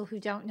for people who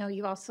don't know,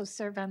 you also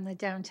serve on the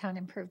Downtown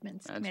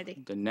Improvements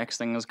Committee. The next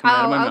thing that's coming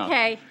out of my mouth.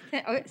 Okay.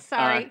 Oh,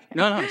 sorry.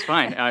 No, it's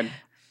fine.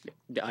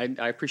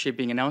 I appreciate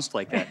being announced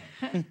like that.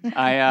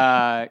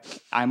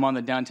 I'm on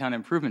the Downtown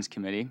Improvements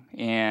Committee,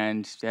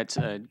 and that's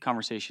a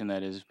conversation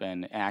that has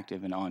been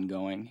active and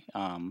ongoing.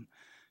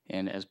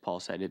 And as Paul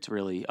said, it's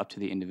really up to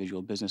the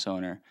individual business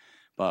owner.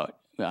 But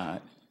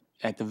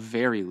at the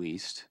very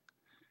least,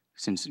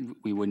 since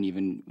we wouldn't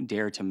even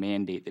dare to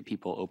mandate that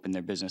people open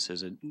their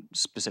businesses at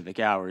specific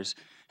hours,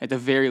 at the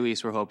very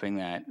least, we're hoping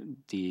that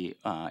the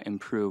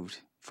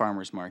improved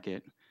farmers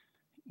market,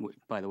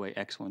 by the way,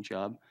 excellent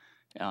job,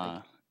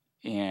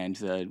 and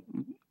the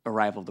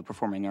arrival of the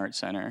Performing Arts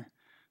Center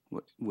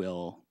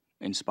will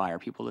inspire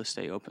people to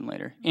stay open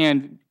later.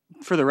 And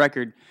for the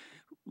record,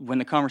 when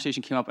the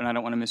conversation came up, and I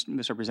don't want to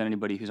misrepresent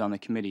anybody who's on the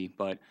committee,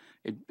 but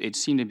it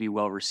seemed to be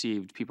well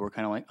received. People were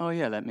kind of like, oh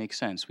yeah, that makes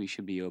sense. We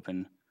should be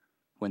open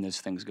when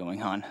there's things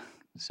going on.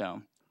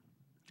 So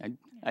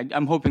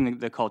I'm hoping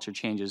that the culture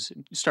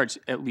starts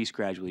at least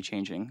gradually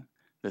changing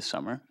this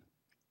summer.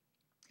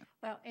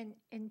 Well,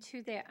 and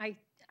to that,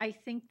 I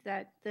think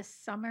that this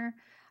summer,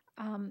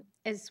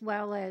 as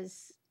well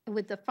as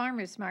with the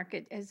farmers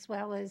market, as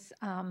well as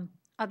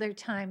other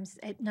times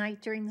at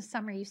night during the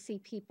summer, you see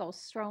people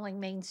strolling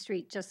Main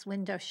Street just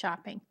window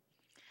shopping.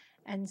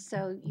 And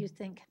so you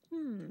think,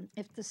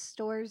 if the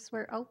stores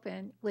were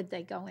open, would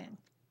they go in?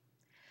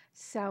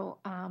 So,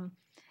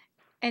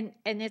 and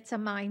it's a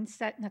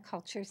mindset and a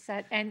culture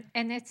set, and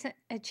it's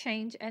a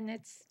change, and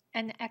it's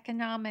an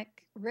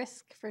economic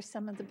risk for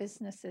some of the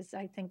businesses,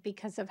 I think,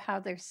 because of how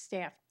they're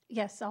staffed.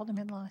 Yes,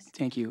 Alderman Laws.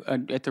 Thank you.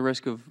 At the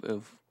risk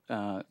of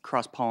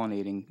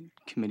cross-pollinating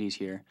committees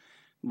here,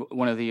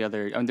 one of the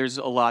other, there's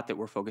a lot that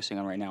we're focusing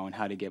on right now on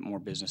how to get more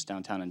business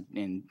downtown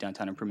in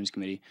Downtown Improvements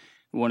Committee.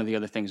 One of the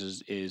other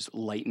things is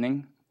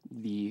lightening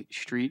the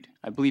street.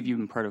 I believe you've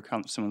been part of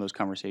some of those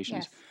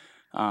conversations,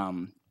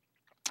 Yes.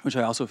 Which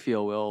I also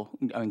feel will,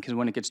 because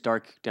when it gets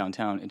dark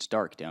downtown, it's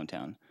dark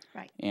downtown.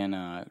 Right. And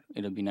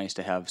it'll be nice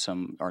to have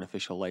some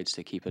artificial lights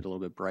to keep it a little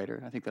bit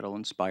brighter. I think that'll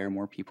inspire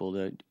more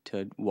people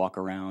to walk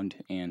around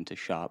and to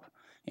shop,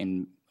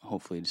 and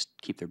hopefully just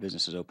keep their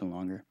businesses open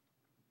longer.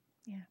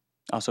 Yeah.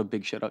 Also,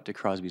 big shout out to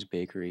Crosby's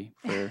Bakery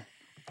for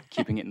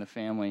keeping it in the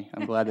family.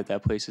 I'm glad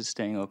that place is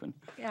staying open.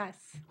 Yes.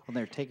 Well,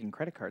 they're taking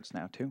credit cards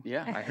now, too.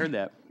 Yeah, I heard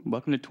that.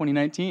 Welcome to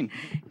 2019.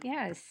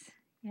 Yes.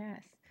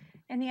 Yes.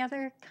 Any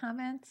other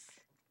comments,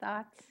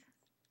 thoughts?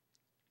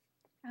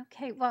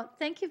 Okay. Well,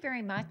 thank you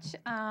very much.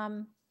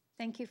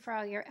 Thank you for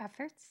all your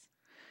efforts.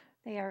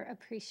 They are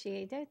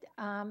appreciated.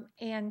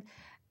 And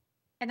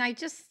I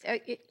just,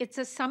 it's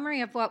a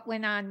summary of what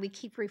went on. We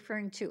keep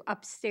referring to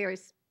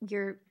upstairs,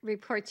 your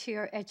reports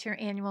here at your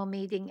annual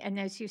meeting. And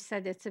as you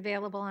said, it's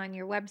available on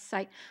your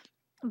website.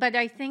 But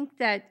I think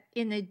that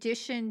in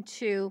addition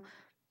to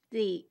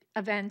the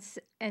events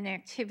and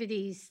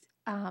activities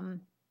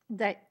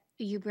that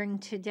you bring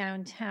to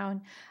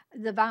downtown,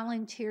 the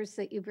volunteers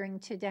that you bring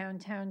to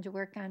downtown to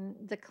work on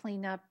the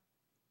cleanup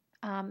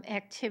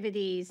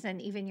activities,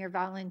 and even your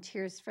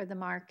volunteers for the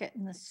market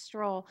and the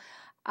stroll,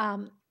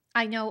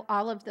 I know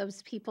all of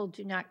those people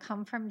do not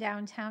come from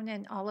downtown,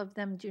 and all of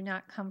them do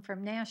not come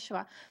from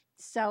Nashua.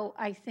 So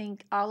I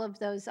think all of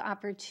those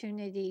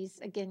opportunities,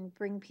 again,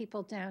 bring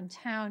people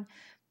downtown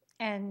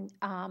and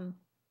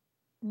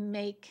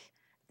make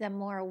them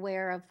more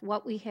aware of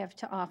what we have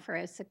to offer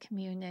as a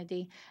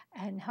community,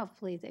 and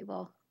hopefully they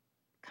will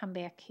come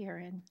back here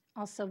and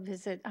also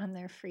visit on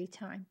their free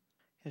time.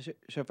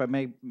 So if I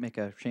may make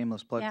a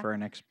shameless plug Yeah. for our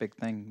next big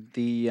thing,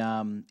 the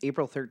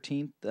April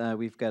 13th,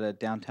 we've got a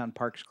downtown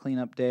parks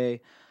cleanup day.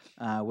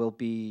 We'll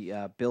be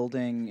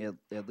building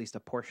at least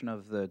a portion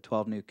of the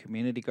 12 new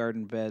community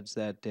garden beds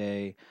that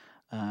day.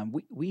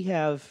 We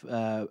have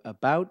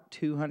about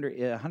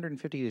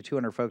 150 to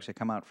 200 folks that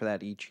come out for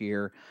that each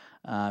year,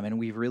 and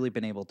we've really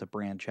been able to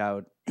branch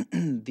out.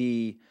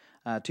 The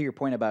To your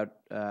point about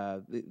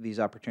these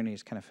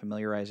opportunities, kind of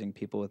familiarizing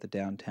people with the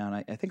downtown,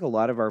 I think a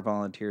lot of our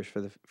volunteers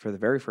for the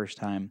very first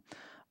time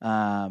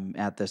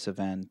at this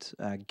event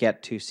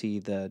get to see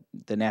the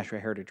Nashua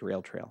Heritage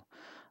Rail Trail,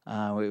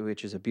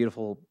 which is a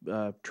beautiful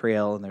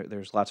trail, and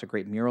there's lots of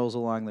great murals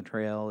along the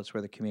trail. It's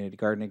where the community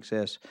garden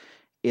exists.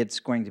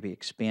 It's going to be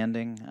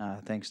expanding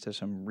thanks to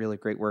some really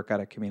great work out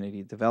of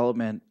community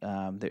development.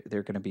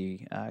 They're going to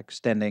be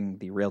extending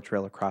the rail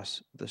trail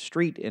across the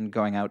street and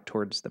going out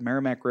towards the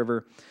Merrimack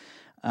River.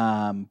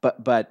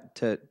 But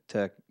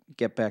to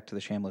get back to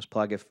the shameless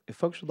plug, if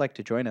folks would like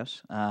to join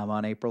us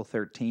on April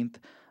 13th,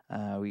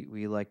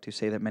 we like to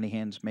say that many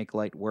hands make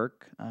light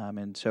work,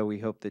 and so we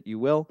hope that you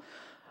will.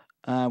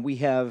 We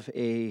have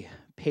a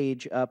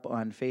page up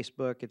on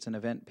Facebook. It's an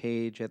event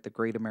page at the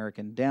Great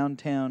American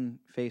Downtown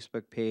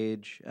Facebook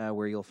page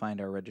where you'll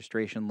find our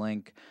registration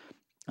link.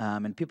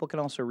 And people can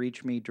also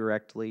reach me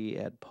directly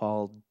at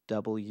Paul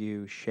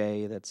W.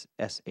 Shea, that's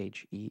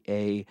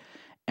SHEA,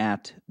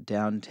 at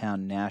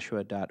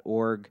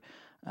downtownnashua.org.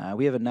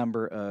 We have a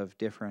number of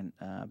different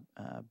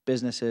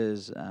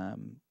businesses,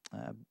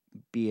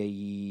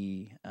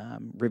 BAE,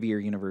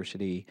 Rivier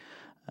University,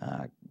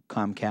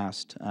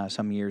 Comcast,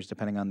 some years,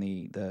 depending on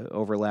the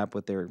overlap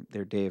with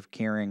their day of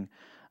caring,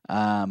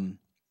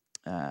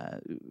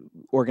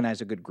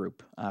 organize a good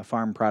group.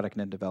 Farm Product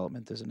and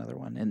Development is another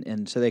one.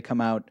 And so they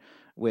come out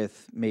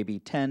with maybe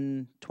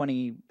 10,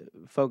 20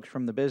 folks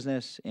from the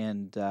business,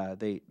 and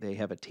they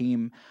have a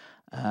team.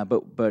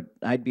 But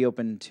I'd be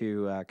open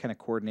to kind of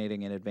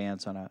coordinating in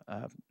advance on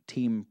a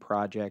team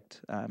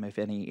project if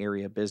any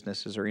area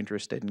businesses are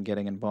interested in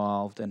getting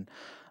involved. And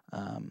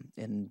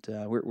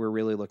we're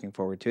really looking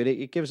forward to it.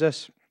 It gives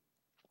us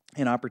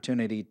an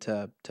opportunity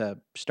to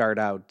start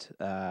out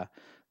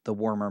the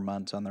warmer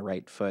months on the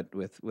right foot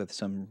with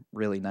some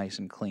really nice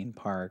and clean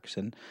parks,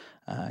 and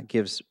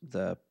gives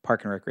the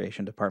Park and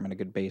Recreation Department a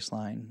good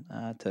baseline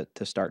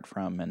to start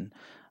from, and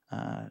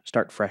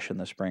start fresh in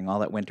the spring. All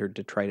that winter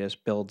detritus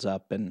builds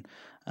up and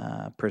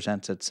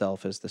presents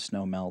itself as the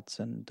snow melts,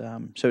 and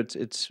so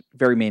it's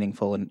very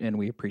meaningful, and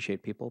we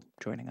appreciate people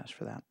joining us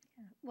for that.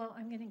 Well,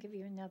 I'm going to give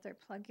you another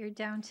plug. Your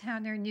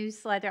Downtowner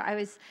newsletter. I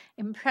was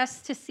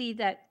impressed to see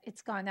that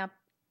it's gone up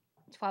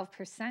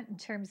 12% in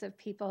terms of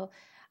people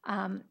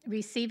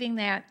receiving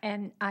that.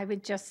 And I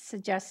would just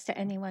suggest to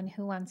anyone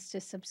who wants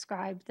to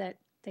subscribe that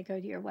they go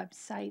to your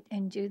website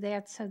and do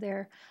that so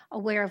they're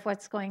aware of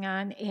what's going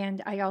on.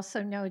 And I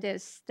also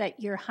noticed that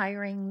you're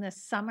hiring this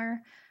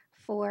summer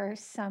for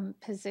some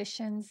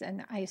positions,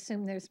 and I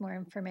assume there's more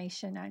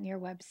information on your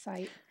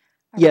website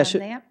around Yeah, so,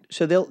 that.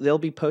 so they'll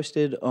be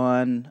posted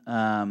on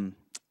our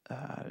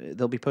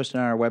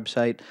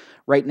website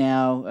right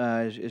now.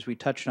 As we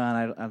touched on,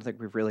 I don't think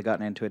we've really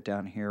gotten into it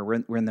down here.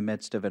 We're in the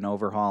midst of an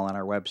overhaul on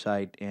our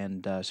website,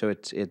 and so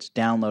it's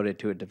downloaded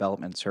to a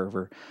development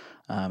server.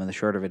 And the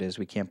short of it is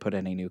we can't put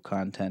any new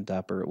content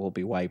up, or it will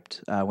be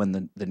wiped when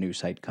the new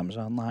site comes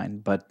online.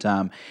 But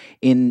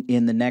in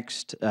the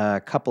next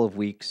couple of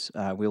weeks,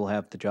 we will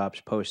have the jobs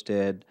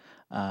posted.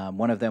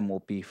 One of them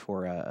will be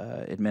for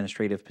a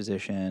administrative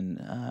position,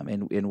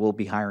 and we'll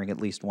be hiring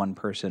at least one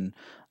person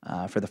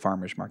for the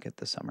farmers market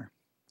this summer.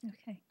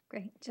 Okay,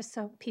 great. Just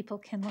so people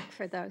can look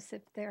for those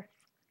if they're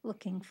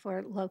looking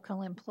for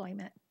local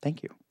employment.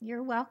 Thank you.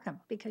 You're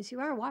welcome, because you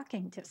are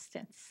walking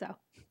distance, so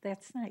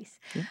that's nice.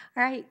 Yeah.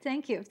 All right,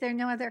 thank you. If there are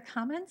no other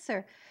comments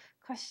or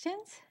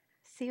questions,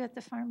 see you at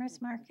the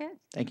farmers market.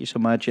 Thank you so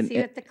much. See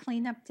you at the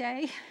cleanup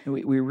day.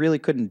 We really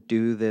couldn't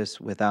do this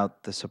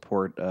without the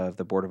support of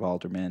the Board of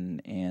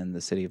Aldermen and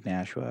the City of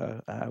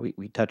Nashua.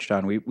 We touched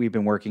on, we've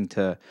been working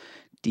to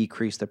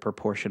decrease the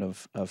proportion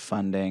of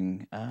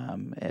funding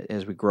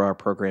as we grow our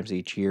programs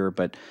each year,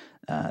 but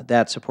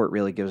that support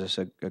really gives us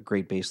a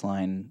great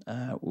baseline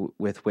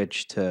with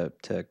which to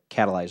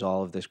catalyze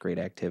all of this great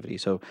activity.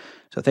 So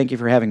thank you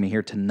for having me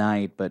here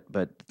tonight, but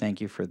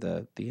thank you for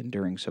the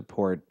enduring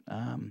support.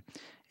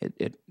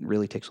 It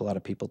really takes a lot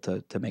of people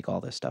to make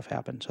all this stuff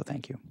happen, so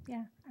thank you. Yeah,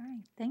 all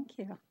right, thank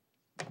you.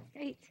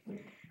 Great.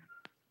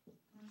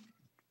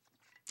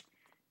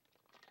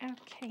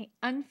 Okay,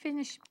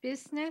 unfinished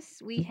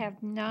business, we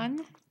have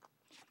none.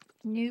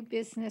 New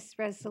business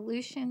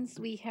resolutions,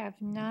 we have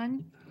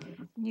none.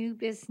 New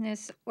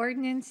business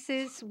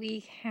ordinances,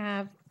 we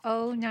have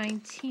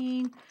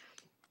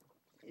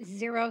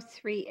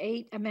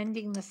 019-038,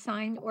 amending the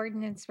sign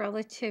ordinance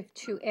relative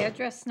to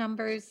address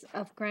numbers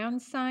of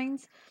ground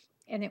signs.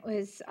 And it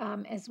was,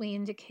 as we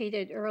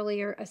indicated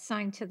earlier,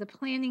 assigned to the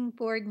planning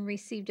board and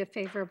received a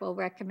favorable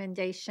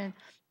recommendation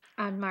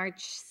on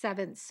March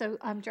 7th. So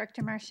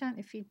Director Marchant,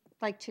 if you'd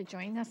like to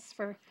join us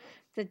for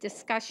the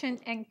discussion,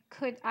 and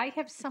could I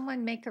have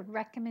someone make a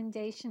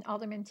recommendation,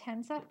 Alderman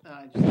Tenza?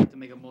 I'd just like to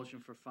make a motion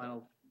for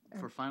final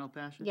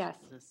passage? Yes.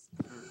 This,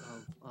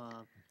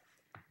 of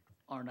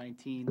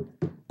R19.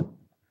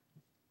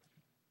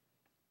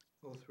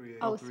 Oh, 3A.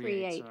 Oh, 038,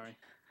 38. sorry.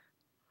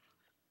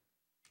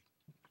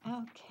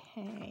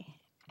 Okay,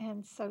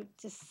 and so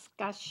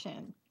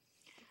discussion.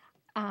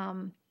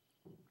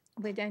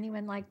 Would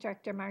anyone like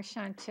Director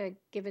Marchant to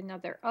give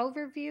another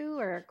overview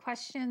or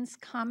questions,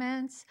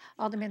 comments?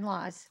 Alderman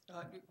Laws.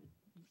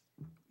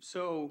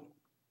 So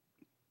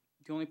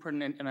the only part,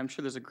 and I'm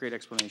sure there's a great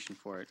explanation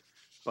for it,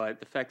 but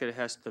the fact that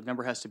the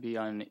number has to be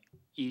on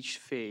each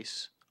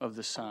face of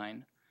the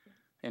sign.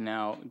 And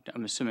now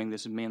I'm assuming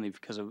this is mainly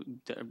because of,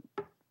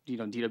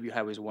 DW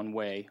Highway is one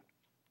way,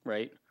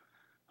 right,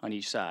 on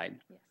each side.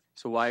 Yes.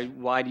 So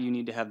why do you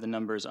need to have the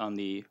numbers on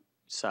the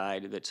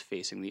side that's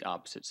facing the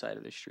opposite side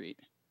of the street?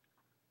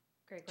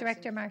 Great question.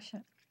 Director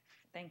Marchant.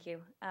 Thank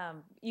you.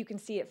 You can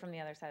see it from the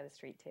other side of the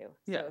street too.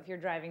 Yeah. So if you're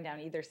driving down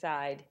either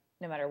side,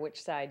 no matter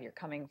which side you're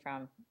coming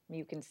from,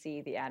 you can see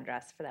the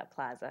address for that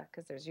plaza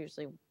because there's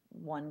usually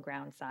one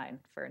ground sign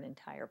for an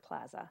entire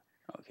plaza.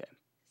 Okay.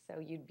 So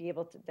you'd be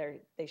able to,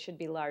 they should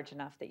be large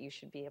enough that you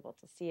should be able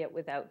to see it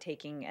without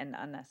taking an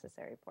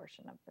unnecessary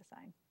portion of the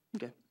sign.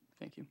 Okay,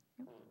 thank you.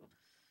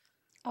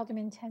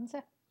 Alderman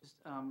Tenza. Just,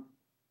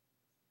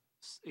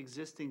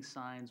 existing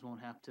signs will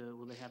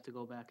they have to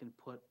go back and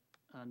put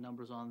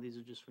numbers on? These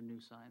are just for new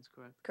signs,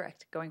 correct?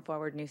 Correct. Going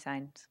forward, new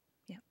signs.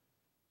 Yeah.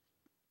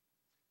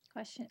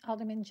 Question,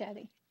 Alderman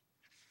Jettie.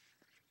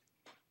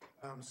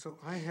 So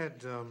I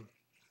had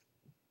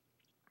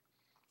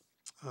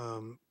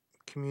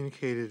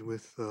communicated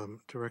with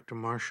Director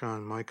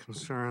Marchant my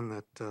concern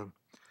that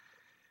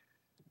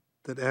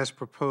that as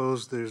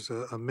proposed, there's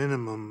a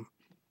minimum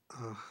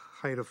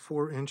height of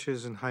 4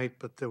 inches in height,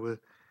 but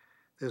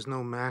there's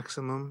no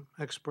maximum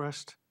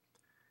expressed.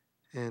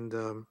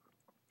 And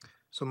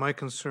so my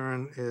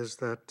concern is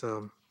that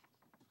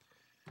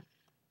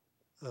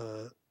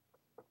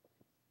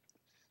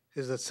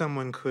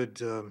someone could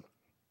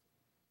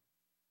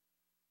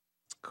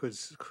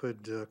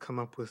come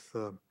up with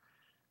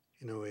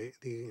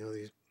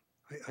these.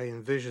 I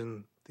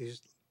envision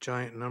these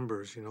giant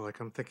numbers. Like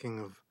I'm thinking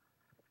of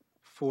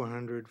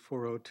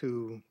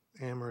 402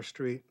 Amherst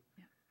Street.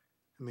 Yeah.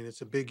 I mean,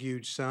 it's a big,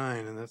 huge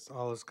sign, and that's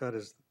all it's got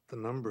is the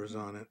numbers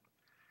on it.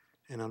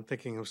 And I'm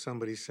thinking of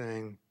somebody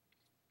saying,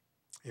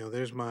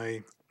 there's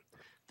my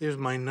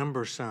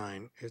number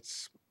sign.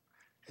 It's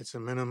a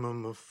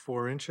minimum of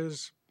 4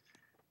 inches,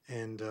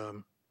 and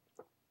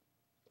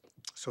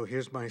so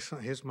here's my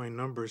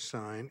number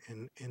sign,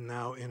 and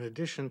now in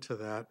addition to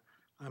that,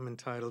 I'm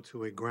entitled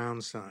to a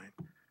ground sign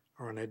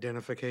or an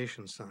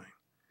identification sign.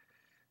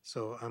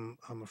 So I'm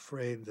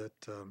afraid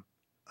that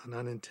an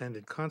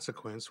unintended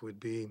consequence would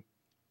be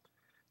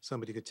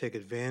somebody could take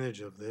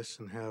advantage of this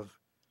and have,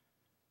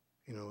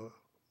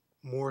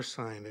 more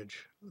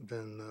signage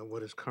than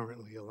what is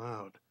currently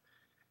allowed.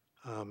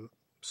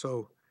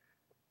 So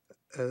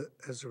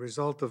as a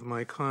result of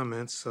my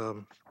comments,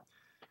 an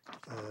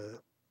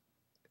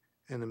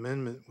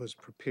amendment was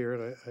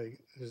prepared.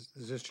 Does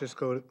this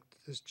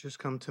just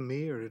come to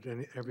me, or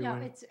did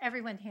everyone? No,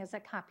 everyone has a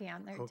copy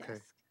on their Okay.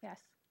 desk.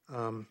 Yes.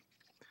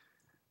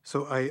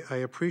 So I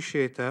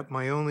appreciate that.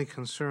 My only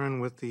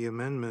concern with the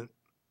amendment,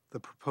 the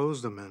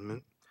proposed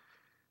amendment,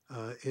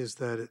 is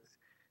that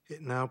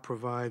it now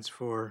provides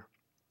for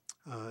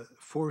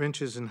 4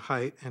 inches in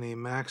height and a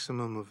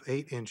maximum of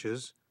 8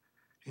 inches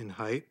in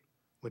height,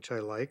 which I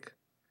like.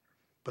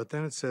 But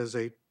then it says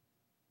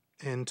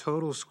and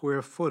total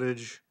square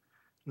footage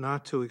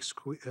not to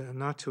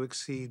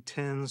exceed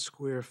 10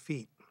 square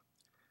feet.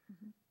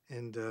 Mm-hmm.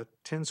 And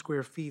 10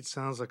 square feet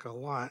sounds like a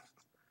lot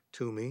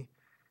to me,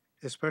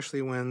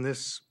 especially when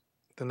the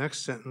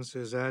next sentence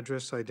is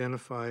address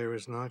identifier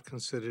is not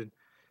considered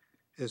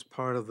as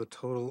part of the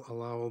total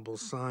allowable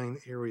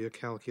sign area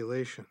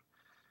calculation.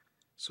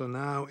 So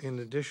now, in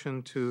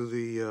addition to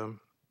the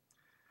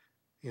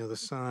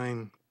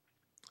sign,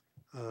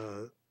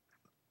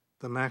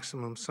 the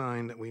maximum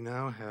sign that we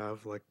now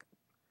have, like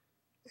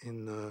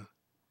in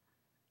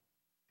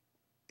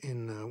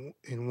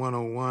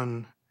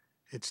 101,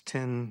 it's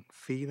 10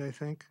 feet, I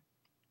think.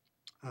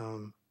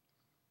 Now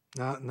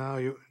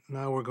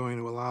we're going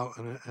to allow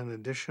an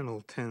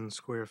additional 10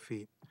 square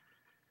feet,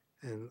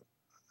 and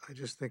I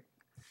just think,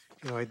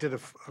 I did a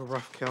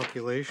rough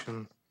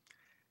calculation.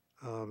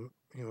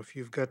 If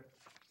you've got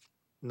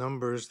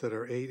numbers that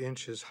are 8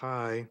 inches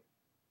high,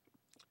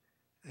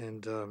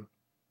 and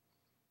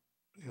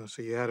so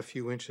you add a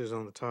few inches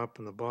on the top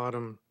and the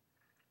bottom,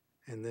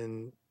 and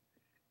then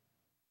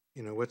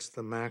what's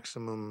the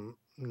maximum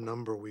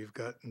number we've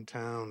got in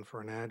town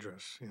for an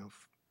address?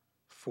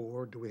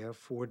 4. Do we have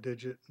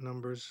 4-digit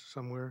numbers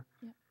somewhere?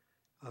 Yeah.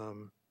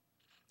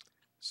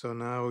 So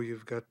now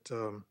you've got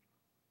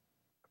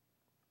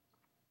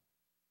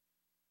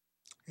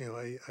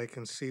I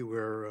can see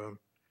where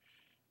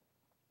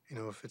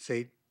if it's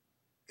 8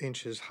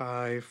 inches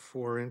high,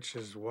 4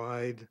 inches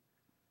wide,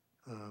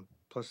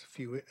 plus a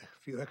few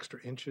extra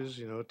inches,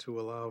 you know, to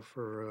allow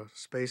for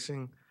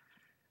spacing.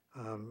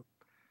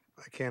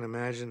 I can't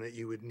imagine that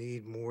you would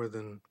need more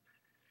than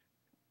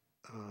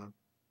uh,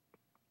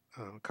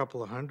 a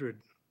couple of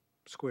hundred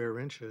square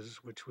inches,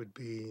 which would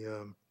be,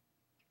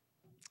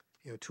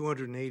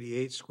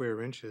 288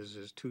 square inches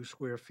is 2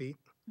 square feet.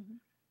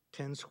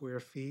 10 square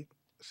feet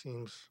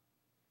seems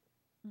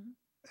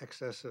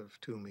excessive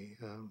to me.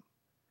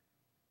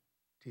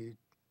 Do you,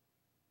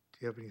 do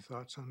you have any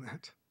thoughts on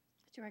that?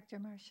 Director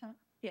Marchant?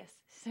 Yes,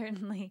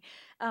 certainly.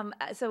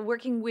 So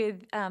working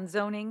with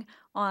zoning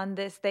on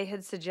this, they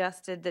had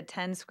suggested the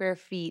 10 square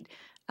feet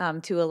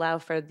to allow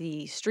for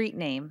the street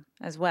name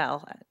as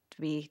well to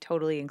be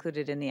totally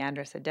included in the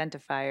address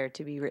identifier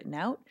to be written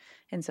out.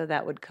 And so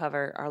that would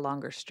cover our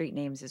longer street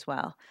names as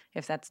well.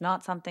 If that's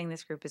not something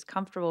this group is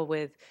comfortable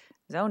with,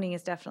 zoning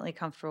is definitely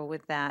comfortable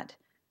with that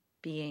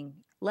being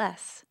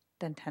less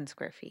than 10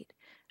 square feet.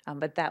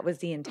 But that was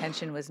the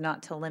intention, was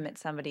not to limit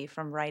somebody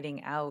from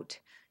writing out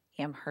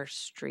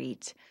Amherst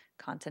Street,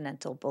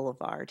 Continental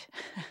Boulevard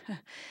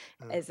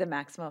as a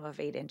maximum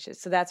of 8 inches.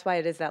 So that's why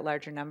it is that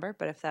larger number.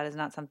 But if that is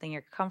not something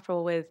you're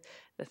comfortable with,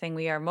 the thing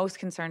we are most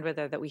concerned with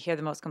or that we hear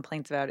the most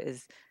complaints about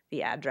is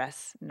the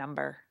address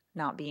number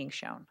not being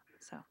shown.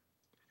 So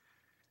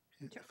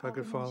If I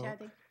could Alderman follow.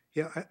 Jettie?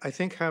 Yeah, I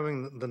think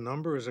having the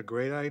number is a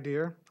great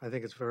idea. I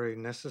think it's very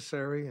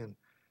necessary, and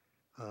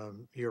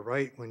you're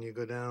right, when you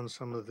go down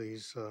some of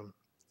these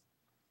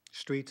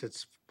streets,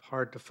 it's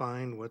hard to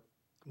find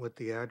what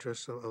the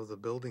address of the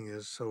building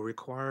is. So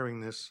requiring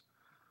this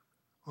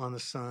on the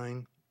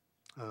sign,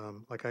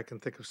 like I can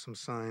think of some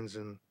signs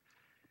in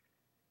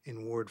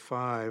Ward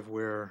 5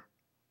 where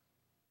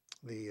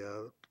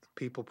the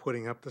people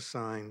putting up the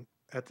sign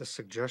at the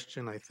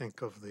suggestion, I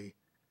think, of the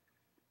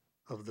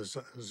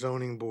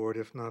zoning board,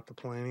 if not the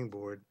planning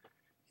board,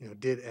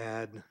 did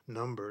add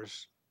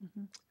numbers.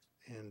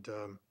 And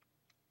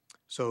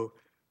so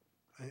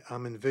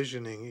I'm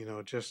envisioning,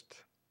 just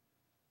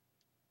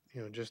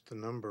the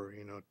number,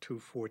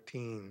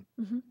 214,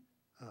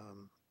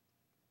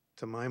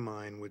 to my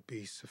mind would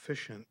be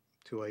sufficient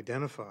to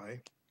identify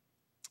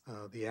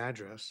the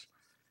address.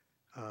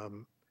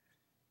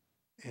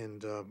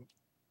 And,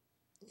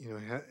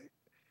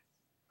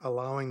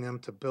 allowing them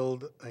to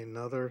build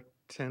another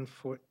 10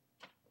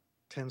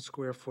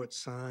 square foot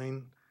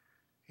sign,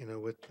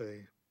 with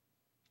the,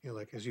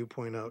 like as you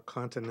point out,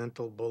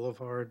 Continental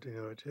Boulevard,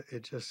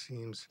 it just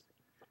seems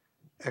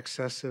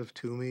excessive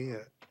to me.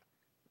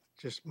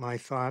 Just my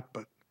thought,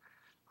 but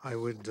I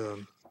would,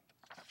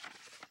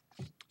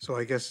 so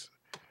I guess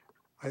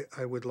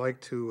I would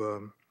like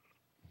to,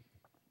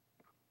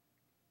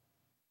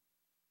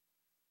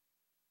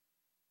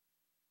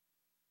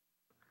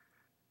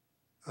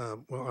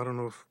 well, I don't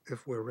know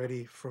if we're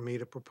ready for me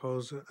to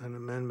propose an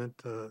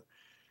amendment,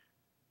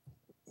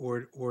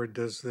 or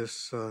does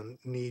this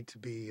need to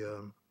be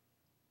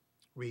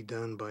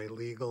redone by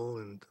legal?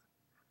 And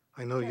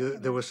I know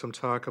there was some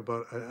talk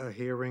about a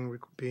hearing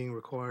being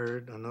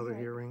required, another Right.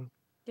 hearing.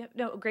 Yep,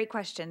 no, great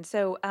question.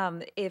 So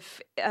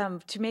if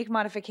to make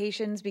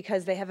modifications,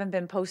 because they haven't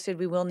been posted,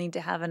 we will need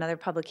to have another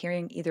public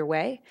hearing either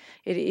way.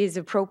 It is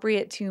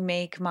appropriate to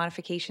make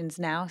modifications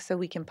now so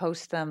we can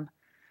post them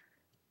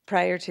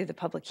prior to the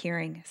public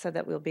hearing so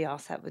that we'll be all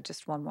set with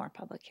just one more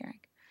public hearing.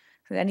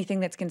 So anything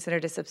that's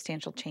considered a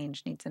substantial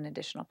change needs an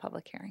additional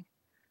public hearing.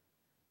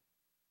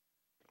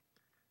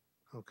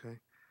 Okay,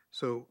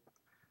 so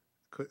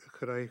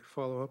could I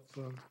follow up?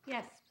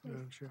 Yes, please.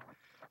 Madam Chair?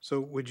 So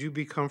would you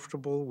be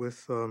comfortable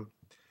with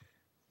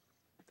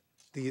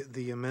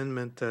the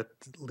amendment that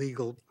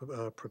legal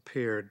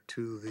prepared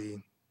to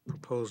the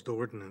proposed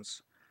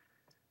ordinance,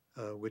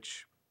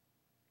 which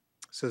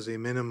says a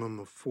minimum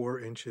of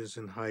 4 inches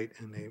in height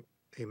and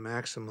a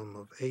maximum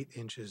of 8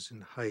 inches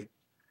in height?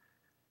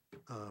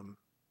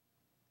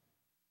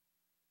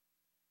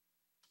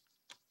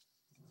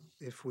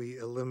 If we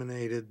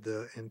eliminated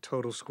the in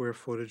total square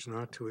footage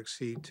not to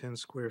exceed 10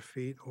 square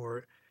feet,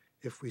 or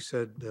if we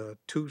said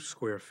 2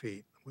 square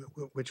feet,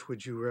 which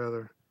would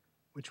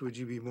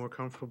you be more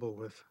comfortable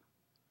with?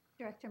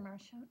 Director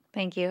Marchant?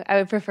 Thank you. I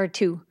would prefer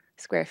 2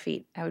 square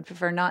feet. I would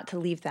prefer not to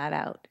leave that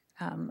out.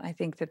 I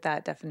think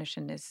that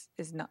definition is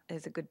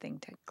a good thing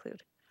to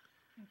include.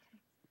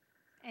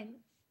 Okay.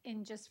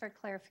 And just for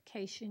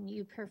clarification,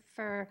 you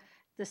prefer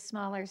the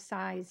smaller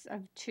size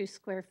of 2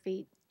 square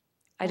feet?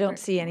 I don't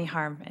see any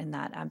harm in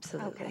that,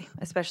 absolutely, Okay.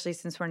 especially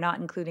since we're not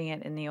including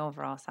it in the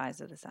overall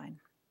size of the sign.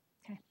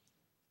 Okay.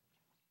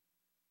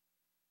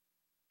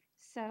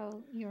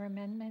 So your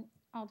amendment,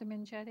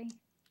 Alderman Jettie?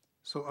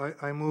 So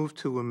I move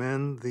to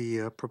amend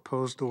the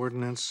proposed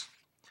ordinance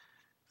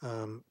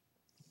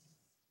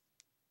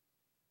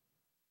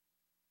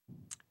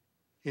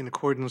in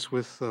accordance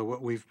with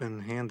what we've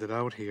been handed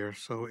out here.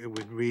 So it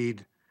would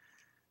read,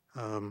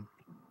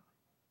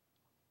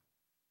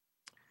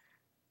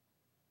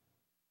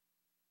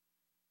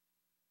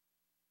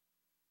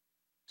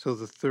 so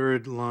the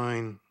third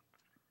line,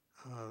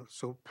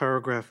 so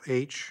paragraph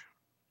H,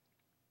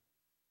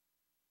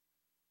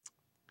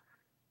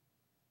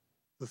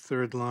 the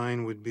third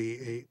line would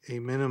be a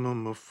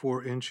minimum of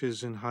 4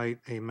 inches in height,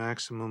 a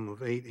maximum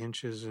of 8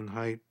 inches in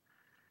height,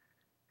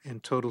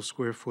 and total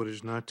square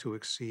footage not to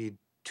exceed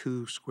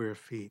 2 square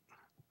feet.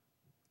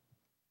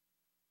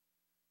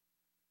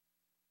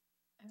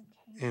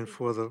 Okay, And so-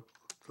 for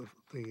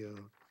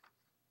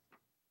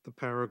the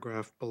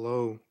paragraph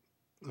below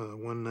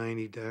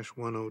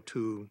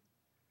 190-102,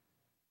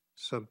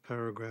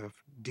 subparagraph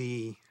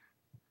D,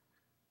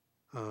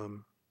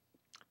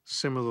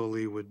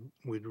 similarly would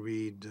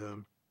read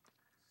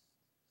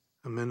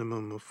a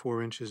minimum of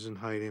 4 inches in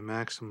height, a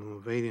maximum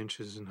of 8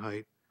 inches in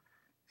height,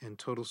 and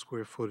total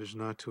square footage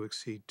not to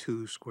exceed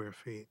 2 square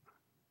feet.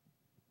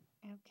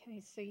 Okay,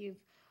 so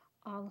you've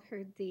all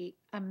heard the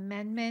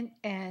amendment,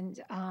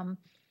 and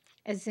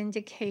as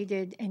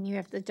indicated, and you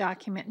have the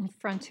document in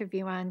front of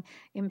you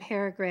in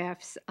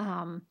paragraphs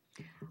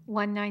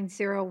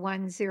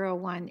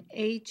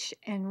 190101H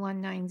and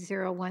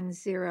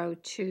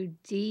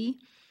 190102D,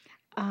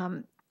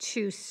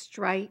 to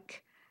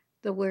strike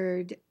the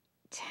word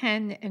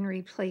 10 and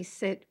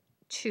replace it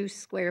 2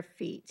 square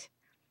feet.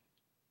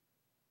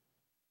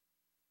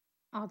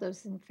 All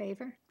those in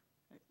favor?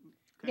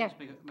 Can I Yeah. just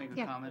make a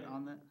Yeah. comment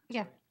on that?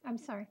 Yeah, I'm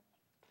sorry.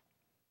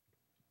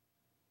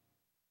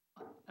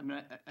 I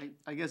mean,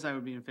 I guess I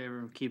would be in favor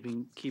of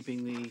keeping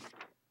the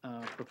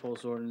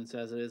proposed ordinance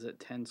as it is at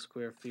 10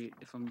 square feet.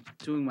 If I'm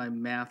doing my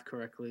math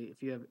correctly,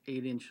 if you have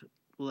 8-inch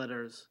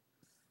letters,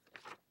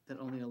 that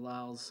only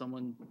allows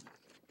someone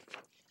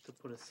to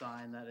put a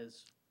sign that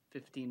is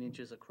 15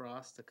 inches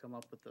across to come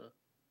up with the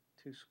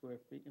 2 square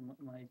feet.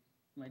 Am I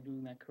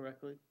doing that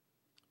correctly?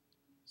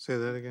 Say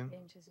that again?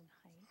 Inches in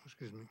height.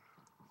 Excuse me.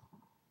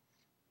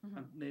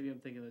 Maybe I'm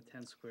thinking of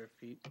 10 square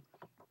feet.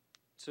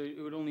 So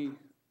it would only,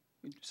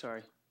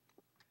 sorry,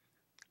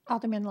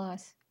 Alderman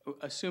Laws.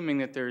 assuming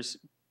that there's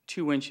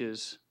 2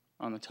 inches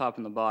on the top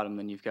and the bottom,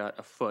 then you've got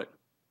a foot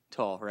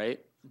tall,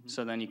 right?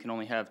 So then you can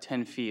only have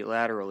 10 feet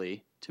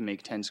laterally to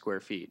make 10 square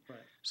feet.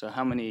 Right. So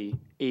how many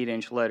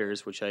 8-inch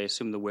letters, which I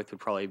assume the width would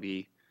probably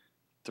be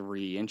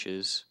 3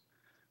 inches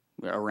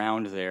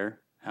around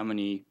there, how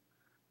many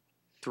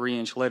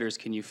 3-inch letters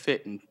can you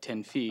fit in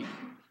 10 feet?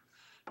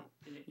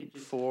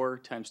 4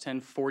 times 10,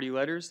 40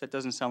 letters? That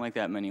doesn't sound like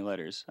that many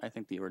letters. I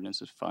think the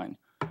ordinance is fine.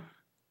 If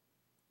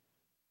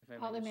I may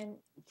Alderman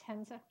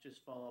Tenza.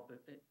 just follow up,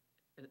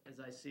 as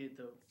I see it,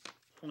 the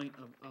point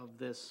of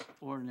this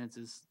ordinance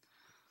is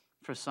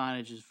for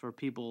signage is for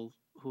people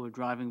who are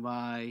driving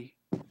by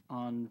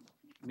on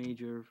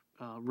major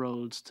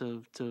roads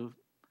to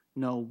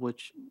know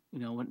which,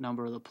 what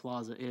number of the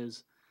plaza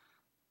is.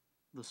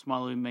 The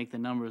smaller we make the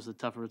numbers, the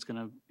tougher it's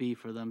gonna be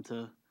for them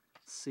to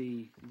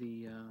see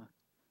the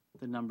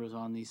numbers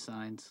on these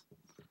signs.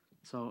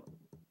 So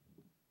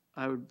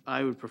I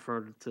would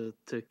prefer to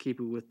keep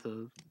it with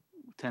the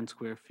 10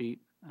 square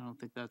feet. I don't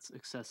think that's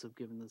excessive,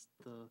 given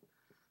the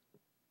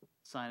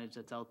signage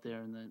that's out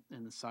there and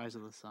the size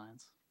of the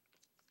signs.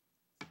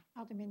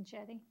 Alderman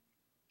Jettie.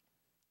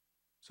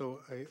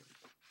 So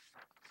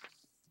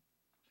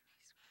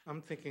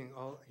I'm thinking,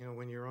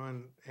 when you're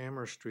on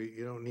Amher Street,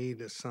 you don't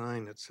need a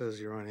sign that says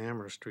you're on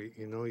Amher Street.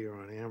 You know you're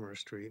on Amher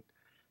Street.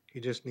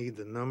 You just need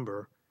the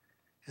number,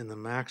 and the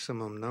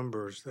maximum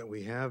numbers that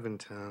we have in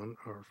town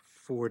are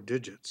 4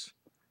 digits.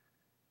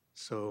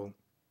 So,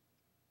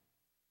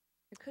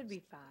 It could be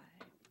 5.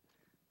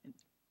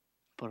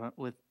 But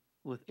with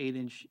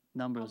 8-inch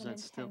numbers, Alderman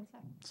that's still,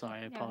 Tenza. sorry,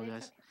 I No, that's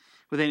apologize. okay.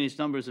 With 8-inch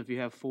numbers, if you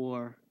have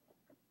 4,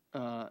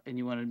 and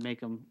you want to make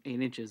them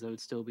 8 inches, that would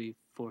still be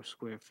 4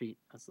 square feet.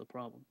 That's the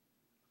problem.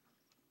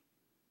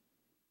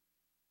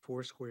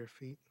 4 square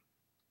feet.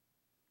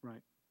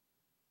 Right.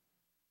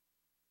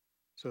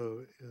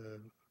 So,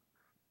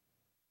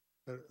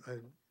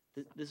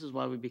 This is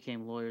why we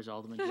became lawyers,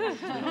 Alderman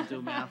Jones. We don't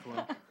do math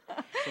well.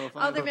 So if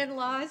I'm- Alderman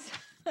Laws.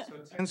 so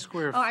 10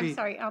 square Oh, I'm feet.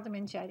 sorry,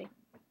 Alderman Jettie.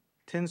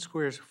 10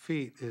 square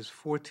feet is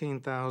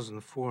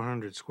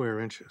 14,400 square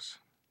inches.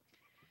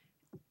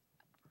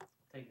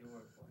 Take your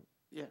word for it.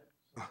 Yeah.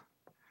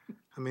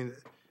 I mean,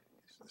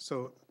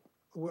 so,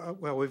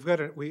 well,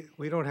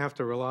 we don't have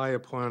to rely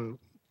upon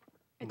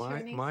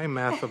Attorneys? my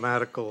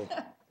mathematical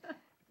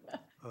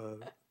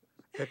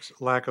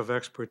lack of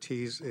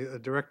expertise.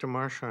 Director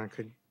Marchand,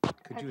 could you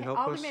Okay, help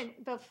us? Alderman,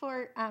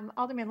 before,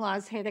 Alderman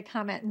Laws had a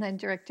comment, and then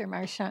Director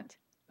Marchant.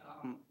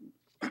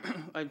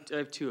 I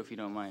have 2, if you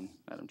don't mind,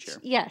 Madam Chair.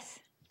 Yes.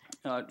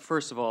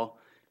 First of all,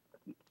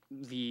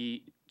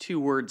 the 2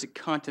 words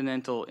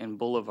continental and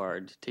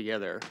boulevard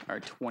together are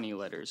 20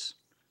 letters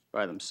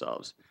by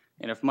themselves.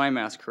 And if my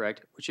math's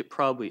correct, which it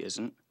probably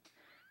isn't,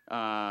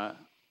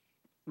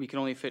 we can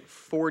only fit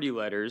 40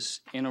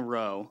 letters in a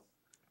row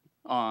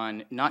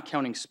on, not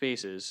counting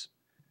spaces,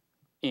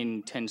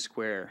 in 10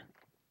 square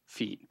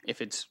feet,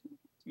 if it's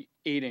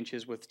 8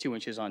 inches with 2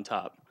 inches on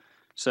top.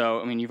 So,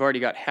 I mean, you've already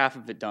got half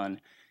of it done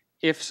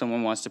if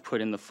someone wants to put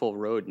in the full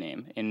road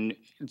name. And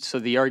so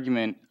the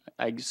argument,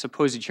 I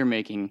suppose, that you're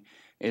making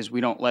is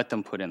we don't let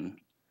them put in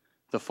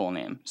the full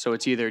name. So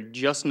it's either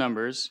just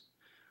numbers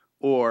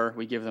or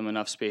we give them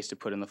enough space to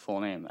put in the full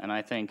name. And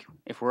I think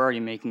if we're already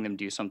making them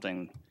do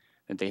something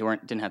that they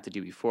didn't have to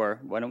do before.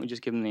 Why don't we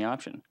just give them the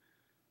option?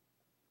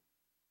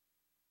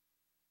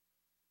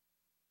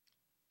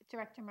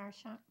 Director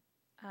Marchant?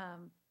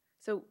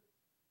 So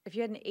if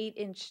you had an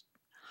 8-inch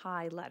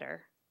high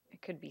letter,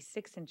 it could be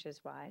 6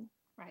 inches wide.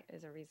 Right.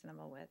 Is a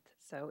reasonable width.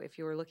 So if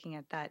you were looking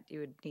at that, you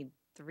would need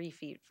 3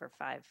 feet for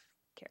 5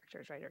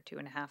 characters, right? Or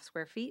 2.5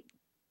 square feet.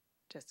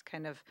 Just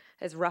kind of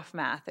as rough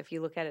math. If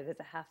you look at it as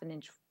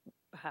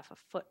half a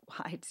foot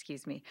wide,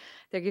 excuse me,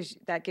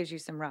 that gives you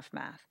some rough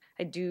math.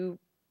 The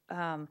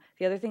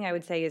other thing I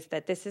would say is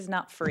that this is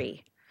not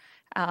free.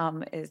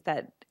 Is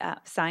that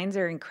signs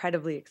are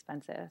incredibly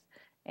expensive.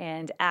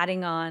 And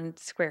adding on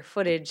square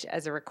footage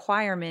as a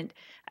requirement,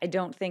 I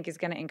don't think is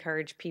going to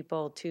encourage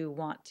people to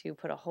want to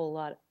put a whole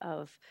lot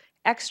of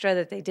extra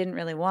that they didn't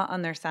really want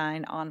on their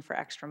sign on for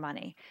extra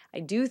money. I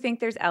do think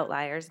there's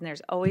outliers, and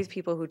there's always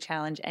people who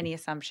challenge any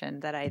assumption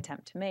that I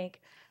attempt to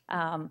make,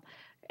 and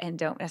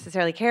don't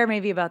necessarily care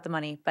maybe about the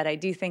money. But I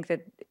do think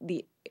that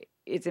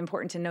it's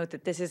important to note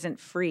that this isn't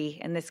free,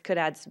 and this could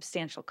add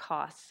substantial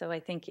costs. So I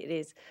think it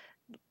is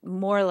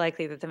more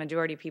likely that the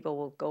majority of people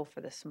will go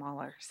for the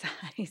smaller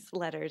size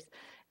letters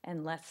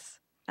and less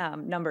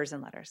numbers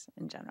and letters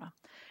in general.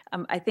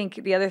 I think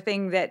the other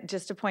thing that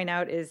just to point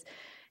out is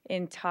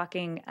in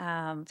talking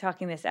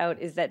this out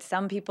is that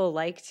some people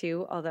like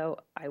to, although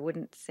I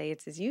wouldn't say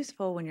it's as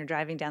useful when you're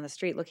driving down the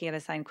street looking at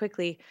a sign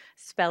quickly,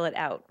 spell it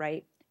out,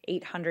 right?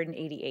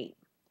 888.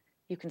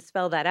 You can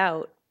spell that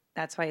out.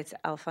 That's why it's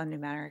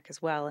alphanumeric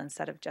as well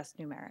instead of just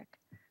numeric.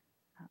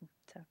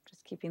 So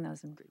just keeping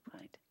those in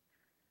mind.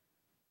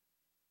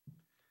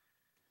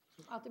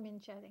 Alderman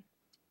Jettie?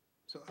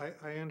 So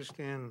I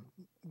understand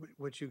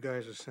what you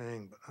guys are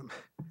saying, but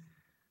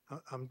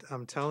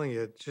I'm telling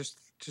you,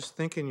 just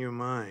think in your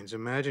minds.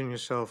 Imagine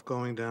yourself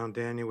going down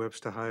Daniel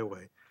Webster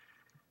Highway.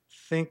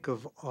 Think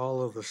of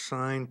all of the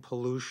sign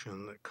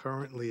pollution that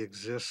currently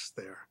exists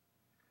there.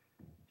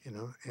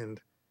 And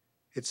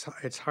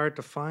it's hard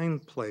to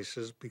find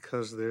places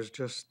because there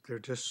are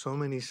just so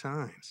many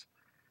signs,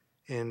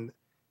 and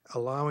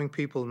allowing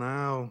people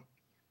now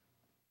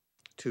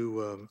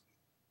to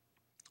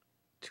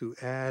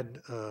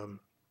add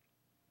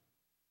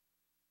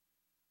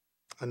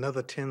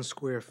another 10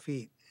 square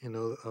feet,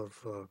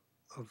 of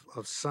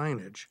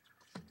signage,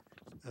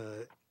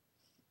 to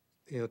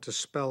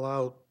spell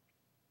out,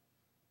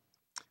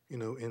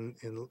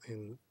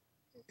 in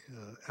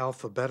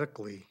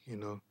alphabetically,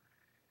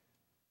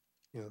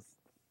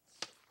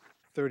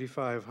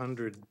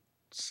 3500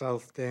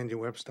 South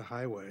Daniel Webster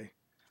Highway.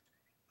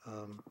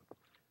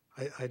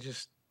 I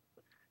just,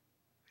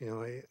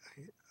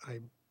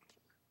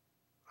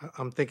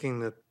 I'm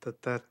thinking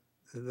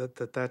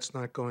that's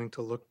not going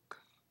to look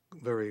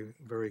very,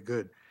 very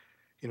good.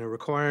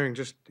 Requiring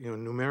just,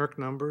 numeric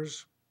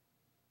numbers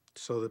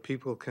so that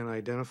people can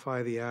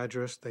identify the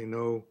address, they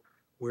know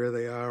where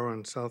they are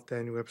on South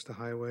Daniel Webster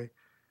Highway.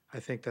 I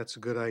think that's a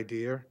good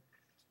idea.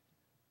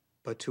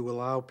 But to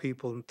allow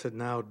people to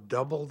now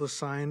double the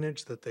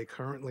signage that they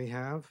currently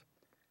have,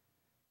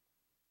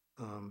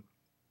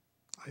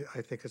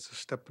 I think it's a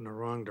step in the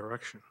wrong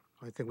direction.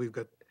 I think we've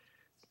got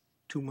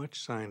too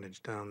much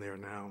signage down there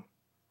now.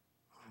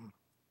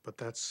 But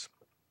that's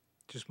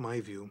just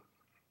my view.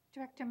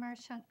 Director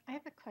Marchant, I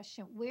have a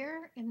question.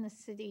 Where in the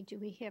city do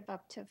we have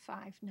up to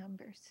 5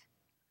 numbers?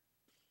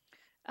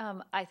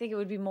 I think it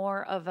would be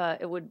more of I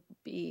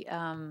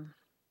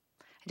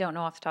don't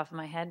know off the top of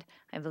my head.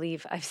 I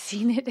believe I've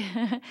seen it.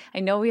 I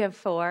know we have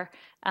 4.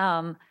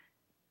 I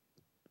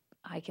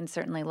can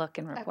certainly look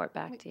and report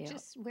back to you.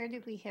 Just where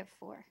did we have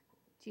 4?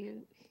 Do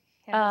you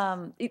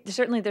have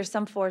certainly there's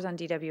some 4s on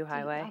DW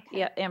Highway. okay.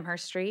 Yeah,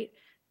 Amherst Street.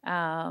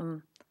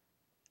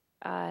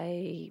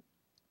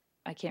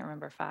 I can't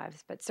remember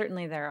 5s, but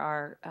certainly there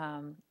are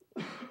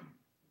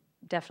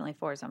definitely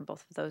 4s on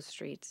both of those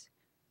streets.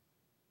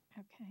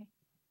 Okay.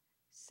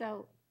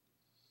 So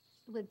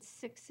with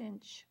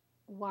 6-inch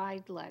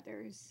wide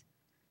letters,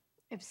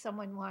 if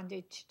someone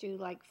wanted to do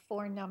like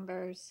 4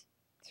 numbers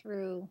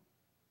through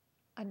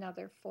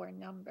another 4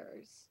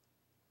 numbers,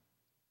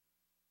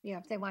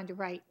 if they wanted to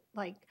write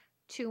like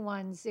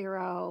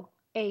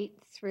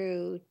 2108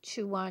 through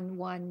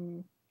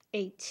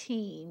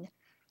 21118,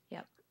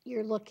 yep,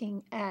 you're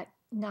looking at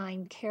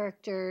 9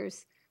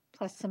 characters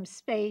plus some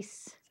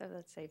space. So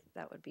let's say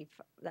that would be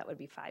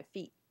 5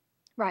 feet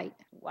Right.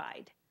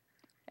 wide.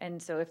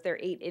 And so if they're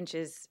 8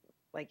 inches,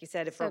 like you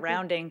said, if So we're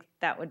rounding,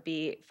 that would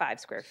be 5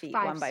 square feet,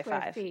 5 1 by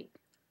square 5. feet.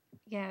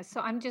 Yeah,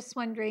 so I'm just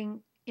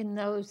wondering, in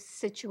those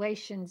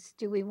situations,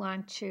 do we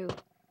want to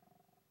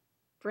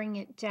bring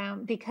it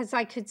down? Because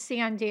I could see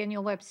on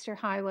Daniel Webster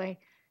Highway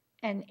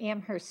and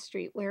Amherst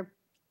Street where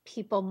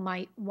people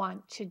might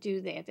want to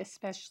do that,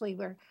 especially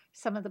where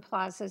some of the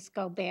plazas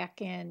go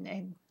back in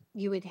and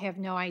you would have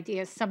no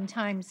idea.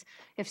 Sometimes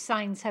if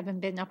signs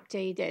haven't been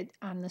updated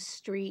on the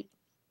street,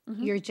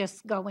 you're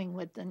just going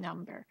with the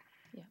number.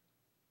 Yeah.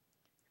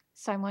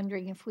 So I'm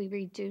wondering if we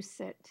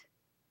reduce it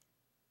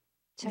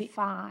to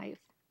 5.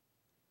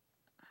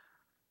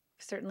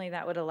 Certainly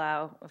that would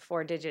allow a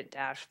 4-digit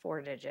dash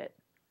 4-digit.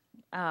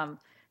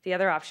 The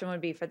other option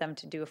would be for them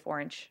to do a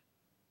 4-inch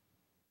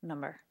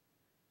number.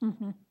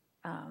 Mhm.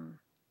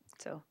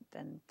 So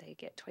then they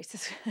get twice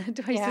as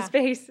twice Yeah. the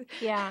space.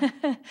 Yeah.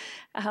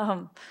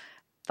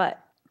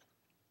 But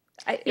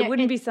Yeah, it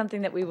wouldn't and- be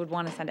something that we would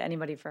want to send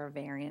anybody for a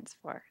variance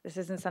for. This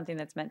isn't something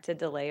that's meant to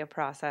delay a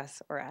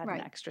process or add Right.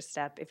 an extra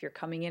step. If you're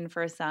coming in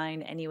for a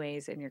sign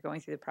anyways and you're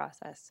going through the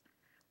process,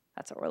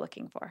 that's what we're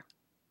looking for.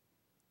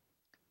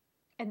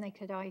 And they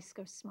could always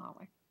go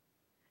smaller.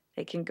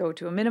 They can go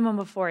to a minimum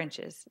of 4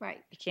 inches.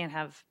 Right. You can't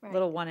have Right.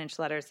 little 1-inch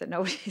letters that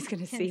nobody's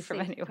going to Can see from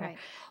anywhere, right.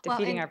 Well,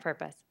 defeating and- our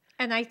purpose.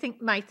 And I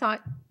think my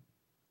thought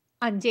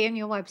on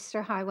Daniel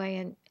Webster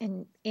Highway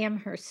and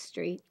Amherst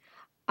Street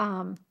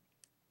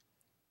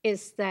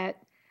is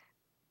that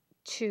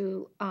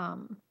to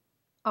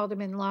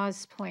Alderman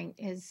Law's point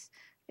is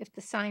if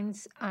the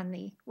sign's on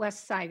the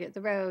west side of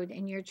the road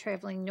and you're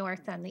traveling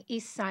north on the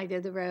east side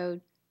of the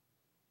road,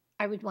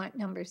 I would want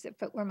numbers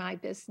if it were my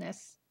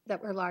business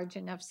that were large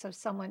enough so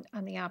someone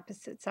on the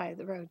opposite side of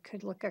the road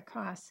could look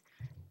across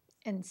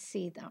and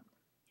see them.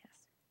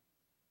 Yes.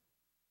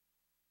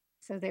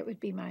 So that would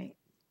be my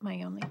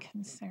only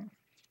concern.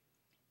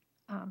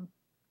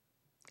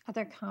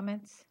 Other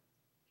comments?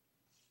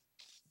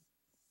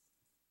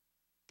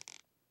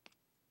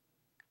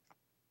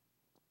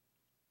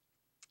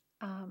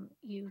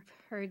 You've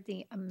heard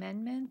the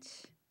amendment.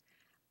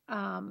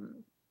 Another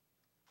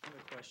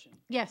question.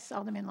 Yes,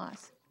 Alderman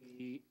Laws.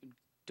 We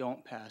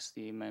don't pass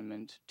the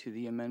amendment to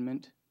the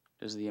amendment.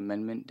 Does the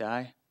amendment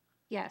die?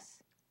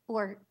 Yes.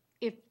 Or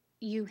if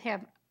you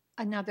have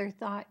another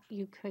thought,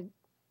 you could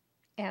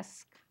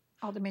ask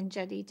Alderman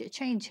Jettie to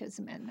change his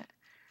amendment.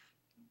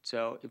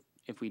 So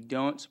if we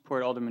don't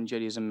support Alderman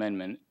Jetty's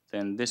amendment,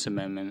 then this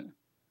amendment,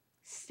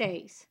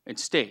 Stays. it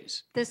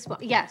stays. This one,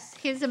 yes,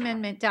 his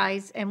amendment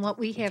dies and what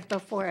we have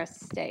before us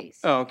stays.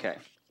 Oh, okay.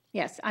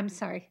 Yes, I'm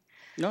sorry.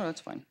 No,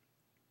 that's fine.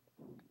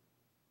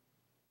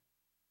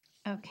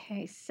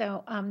 Okay,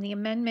 so the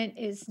amendment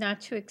is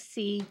not to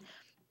exceed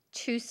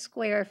 2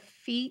 square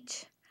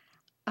feet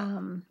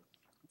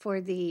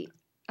for the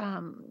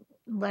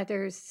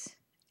letters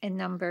and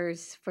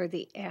numbers for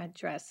the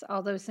address.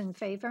 All those in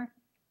favor?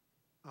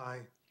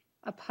 Aye.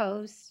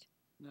 Opposed?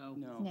 No.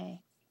 No.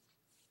 Nay.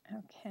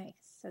 Okay,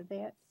 so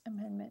that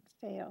amendment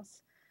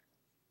fails.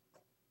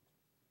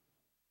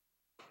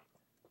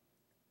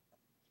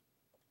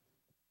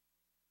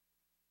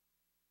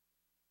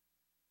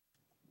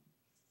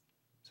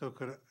 So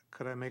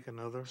could I make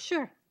another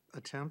Sure.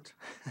 attempt?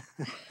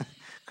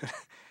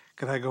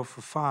 Could I go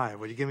for 5?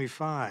 Would you give me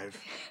 5?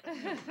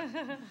 Except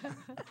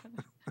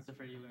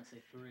for you were going to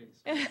say 3.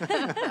 May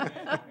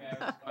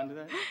I respond to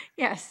that?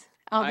 Yes,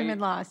 Alderman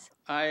Laws.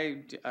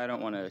 I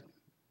don't want to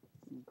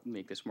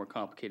make this more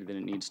complicated than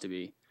it needs to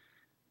be.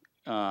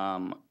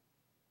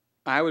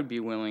 I would be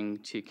willing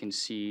to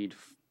concede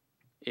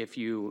if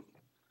you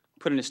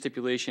put in a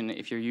stipulation,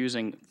 if you're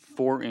using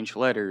 4-inch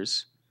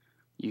letters,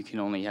 you can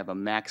only have a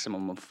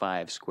maximum of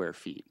 5 square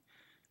feet.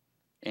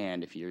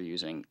 And if you're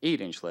using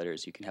 8-inch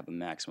letters, you can have a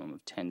maximum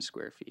of 10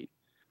 square feet.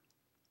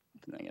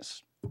 And I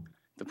guess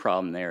the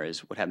problem there is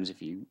what happens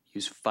if you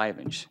use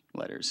 5-inch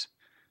letters,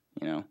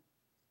 you know?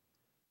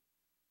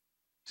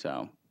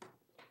 So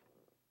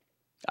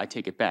I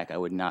take it back. I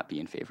would not be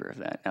in favor of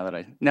that.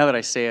 Now that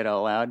I say it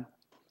out loud,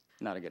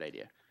 not a good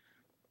idea.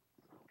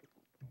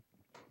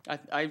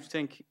 I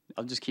think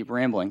I'll just keep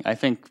rambling. I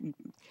think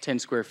 10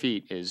 square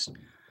feet is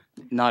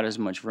not as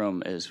much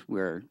room as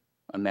we're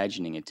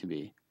imagining it to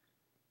be.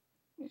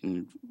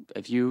 And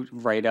if you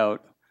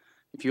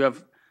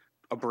have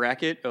a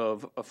bracket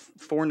of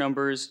 4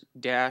 numbers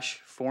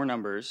dash 4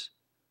 numbers,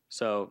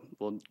 so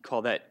we'll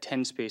call that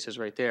 10 spaces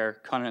right there.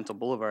 Continental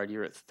Boulevard,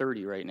 you're at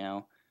 30 right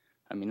now.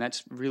 I mean,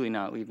 that's really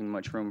not leaving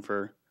much room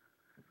for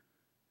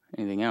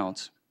anything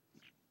else.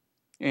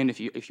 And if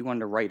you wanted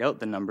to write out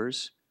the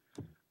numbers,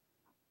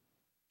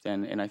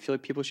 then, and I feel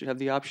like people should have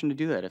the option to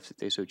do that if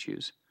they so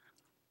choose.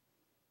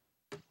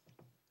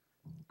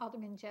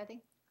 Alderman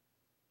Jettie?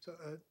 So,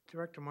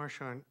 Director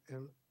Marchand,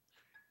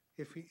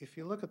 if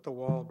you look at the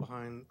wall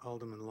behind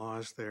Alderman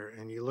Laws there,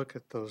 and you look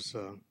at those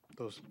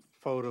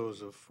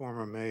photos of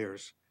former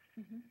mayors,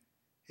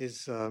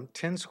 is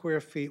 10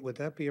 square feet, would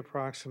that be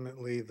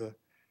approximately the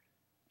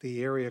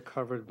area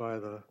covered by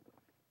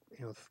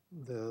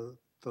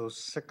those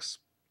 6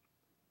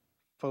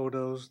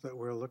 photos that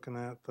we're looking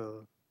at,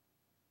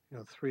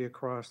 3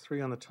 across,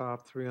 3 on the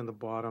top, 3 on the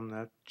bottom,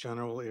 that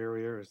general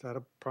area, is that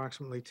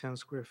approximately 10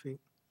 square feet?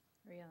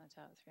 3 on the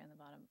top, 3 on the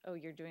bottom. Oh,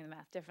 you're doing the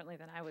math differently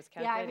than I was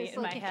Yeah, I calculating was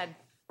in my looking- head.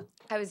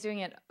 I was doing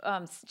it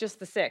just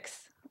the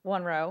 6,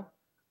 1 row,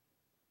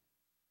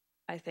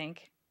 I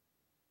think.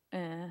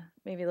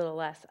 Maybe a little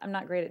less. I'm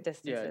not great at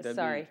distances, that'd be-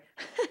 sorry.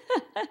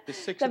 The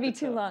 6 That'd at be the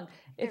too top. long.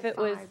 If They're it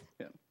was,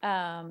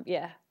 5.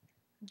 yeah,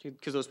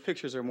 Because those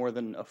pictures are more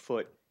than a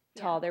foot.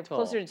 tall. They're Tall.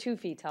 closer to 2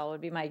 feet tall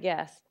would be my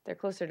guess. They're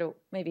closer to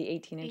maybe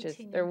 18 inches.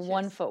 18 They're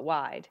 1 inches. foot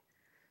wide.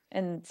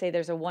 And say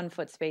there's a 1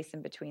 foot space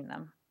in between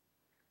them.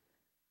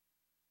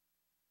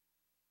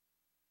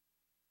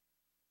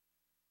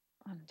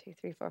 1, 2,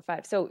 3, 4,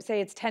 5. So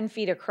say it's 10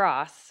 feet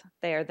across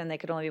there, then they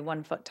could only be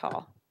 1 foot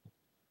tall.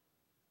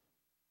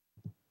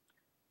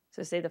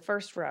 So say the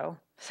first row,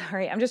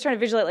 sorry, I'm just trying to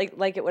visualize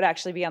like it would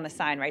actually be on the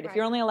sign, right? If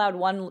you're Right. only allowed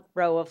one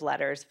row of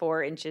letters,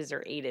 4 inches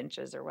or 8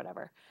 inches or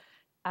whatever,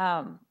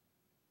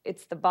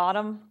 it's the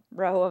bottom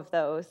row of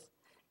those.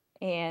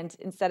 And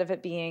instead of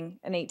it being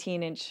an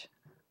 18-inch,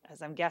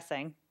 as I'm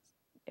guessing,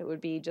 it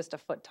would be just a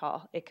foot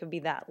tall. It could be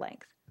that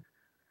length.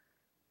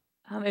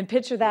 And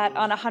picture that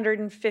on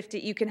 150,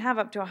 you can have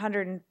up to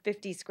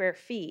 150 square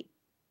feet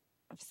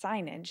of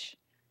signage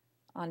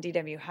on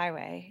DW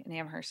Highway in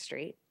Amherst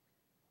Street.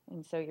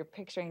 And so you're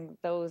picturing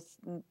those,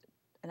 an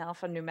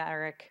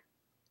alphanumeric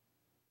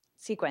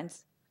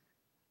sequence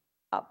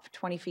up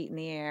 20 feet in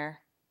the air,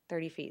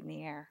 30 feet in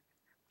the air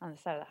on the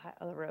side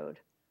of the road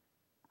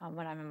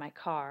when I'm in my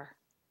car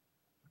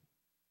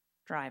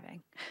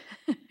driving.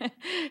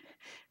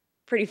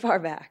 Pretty far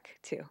back,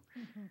 too.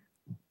 Mhm.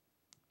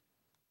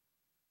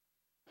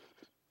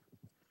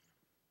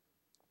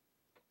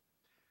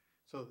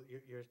 So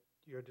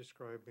you're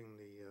describing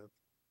the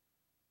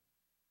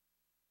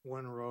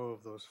one row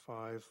of those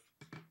 5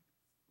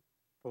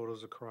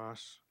 photos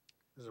across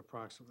is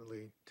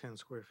approximately 10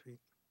 square feet.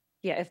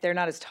 Yeah, if they're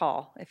not as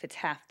tall, if it's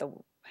half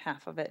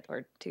of it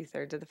or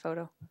 2/3 of the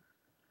photo.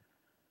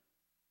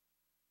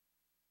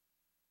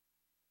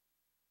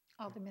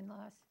 Alderman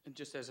Laws. And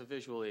just as a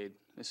visual aid,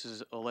 this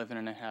is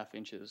 11.5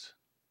 inches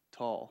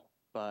tall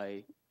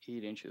by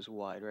 8 inches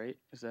wide, right?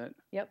 Is that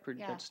Yep. pretty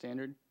Yeah. that's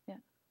standard? Yeah.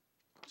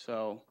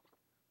 So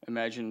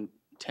imagine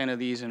 10 of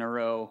these in a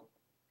row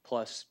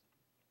plus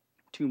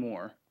 2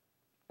 more,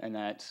 and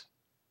that's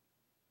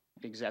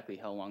exactly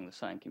how long the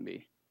sign can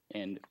be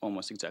and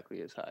almost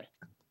exactly as high,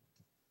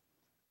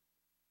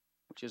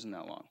 which isn't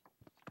that long.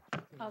 You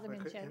know, if I Alderman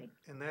could- Jettie.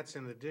 And that's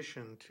in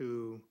addition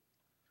to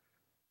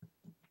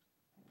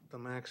the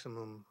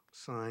maximum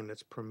sign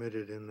that's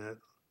permitted in that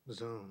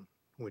zone,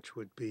 which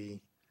would be,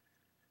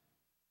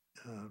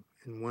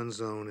 in one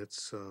zone,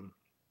 it's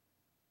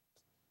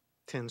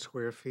 10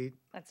 square feet.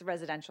 That's a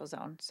residential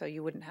zone, so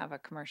you wouldn't have a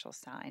commercial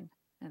sign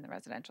in the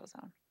residential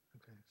zone.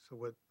 Okay, so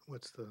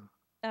what's the,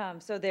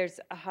 So there's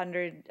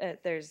 100,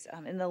 there's,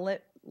 in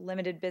the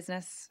limited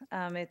business,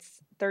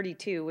 it's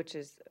 32, which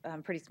is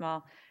pretty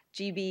small.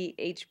 GB,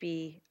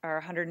 HB are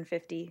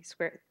 150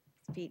 square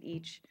feet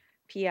each.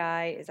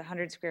 PI is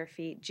 100 square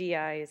feet.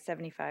 GI is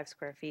 75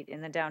 square feet. In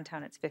the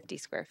downtown, it's 50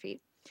 square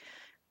feet.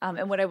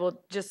 And what I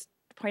will just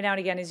point out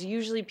again is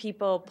usually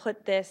people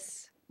put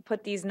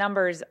these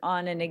numbers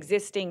on an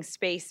existing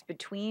space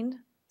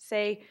between,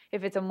 say,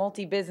 if it's a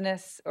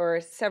multi-business or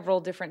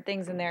several different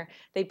things in there,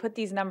 they put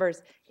these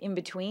numbers in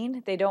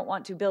between. They don't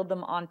want to build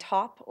them on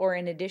top or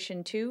in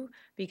addition to,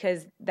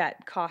 because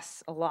that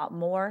costs a lot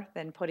more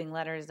than putting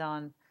letters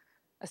on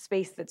a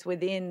space that's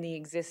within the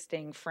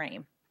existing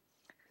frame.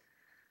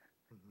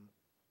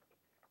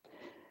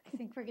 I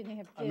think we're going to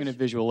have I'm going to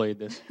visual aid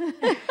this.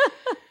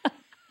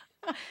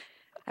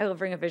 I will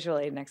bring a visual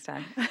aid next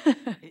time.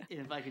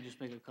 If I could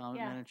just make a comment,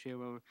 Yeah. Madam Chair,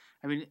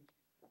 I mean,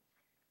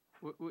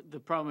 the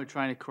problem we're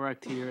trying to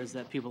correct here is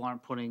that people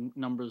aren't putting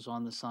numbers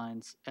on the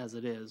signs as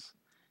it is.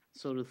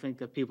 So to think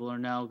that people are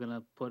now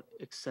gonna put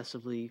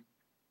excessively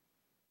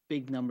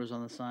big numbers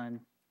on the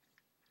sign,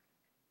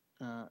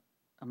 I'm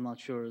not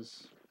sure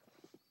is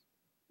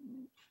I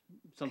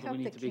something hope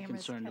we need the to be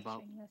camera's concerned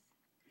about. catching this.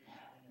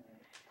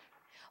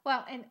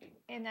 Well,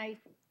 and I,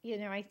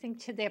 I think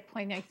to that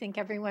point, I think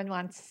everyone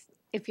wants,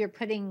 if you're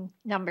putting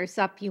numbers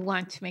up, you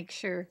want to make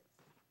sure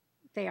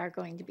they are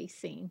going to be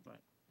seen. Right.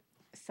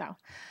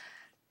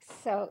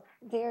 So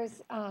there's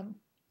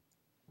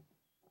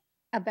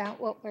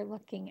about what we're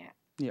looking at.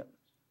 Yep.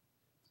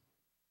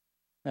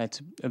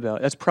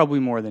 That's probably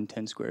more than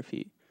 10 square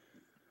feet.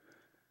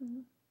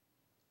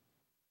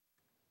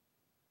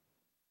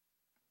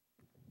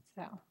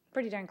 So,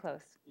 Pretty darn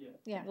close.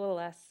 yeah, A little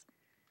less.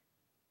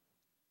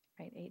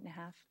 Right,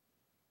 8.5.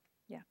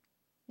 Yeah.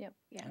 Yep.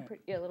 yeah.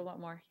 Yeah, a little bit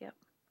more. Yep.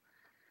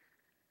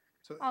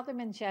 so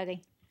Alderman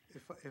Jettie.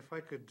 if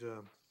I could,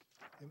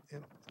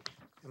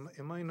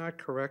 am I not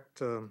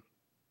correct,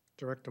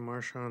 Director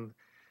Marchand?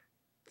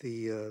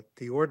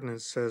 The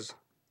ordinance says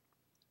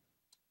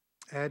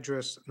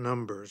address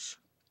numbers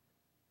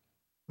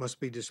must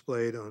be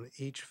displayed on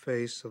each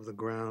face of the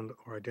ground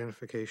or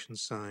identification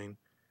sign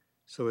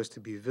so as to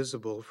be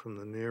visible from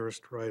the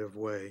nearest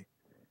right-of-way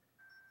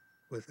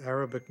with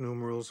Arabic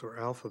numerals or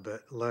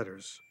alphabet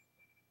letters.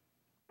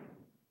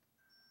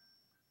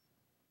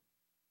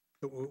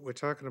 We're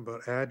talking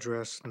about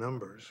address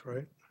numbers,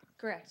 right?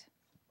 Correct.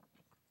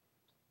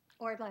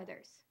 Or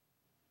letters.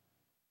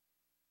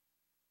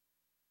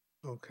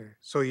 Okay,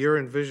 so you're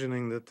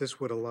envisioning that this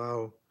would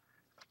allow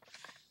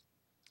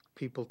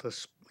people to,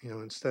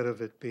 instead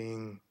of it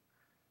being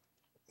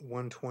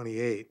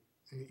 128,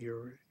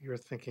 you're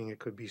thinking it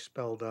could be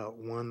spelled out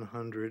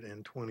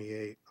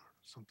 128 or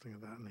something of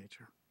that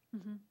nature.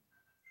 Mm-hmm.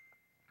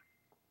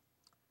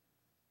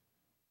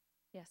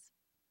 Yes.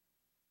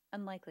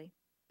 Unlikely,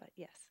 but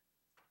yes.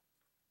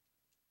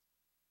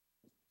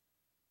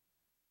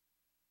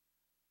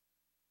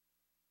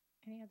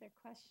 Any other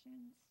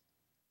questions,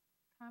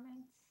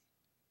 comments?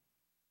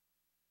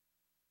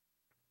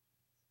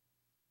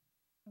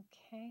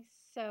 Okay,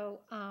 So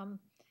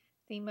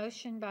the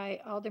motion by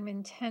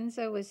Alderman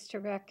Tenzo was to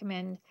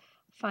recommend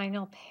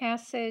final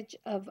passage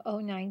of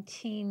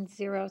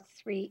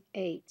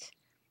 019-038.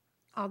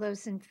 All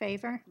those in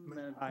favor?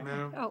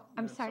 Madam, Oh,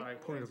 I'm sorry.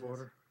 point of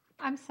order.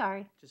 I'm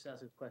sorry. Just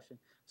ask a question.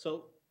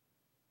 So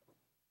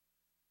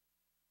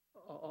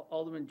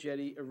Alderman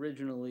Jettie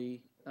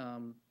originally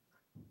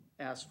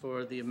asked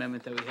for the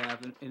amendment that we have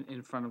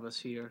in front of us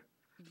here,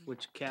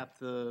 which capped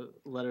the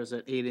letters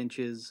at 8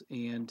 inches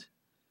and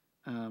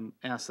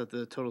asked that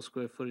the total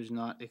square footage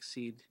not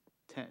exceed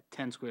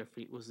 10 square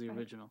feet was the Right.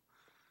 original.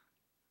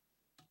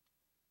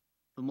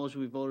 The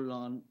motion we voted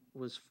on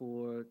was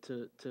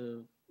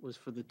to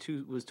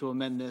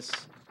amend this to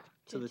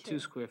To the 2 2.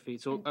 square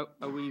feet. So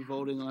are we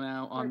voting on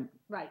now on?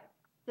 Right.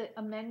 The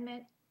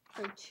amendment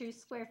for 2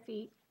 square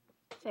feet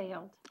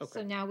failed. So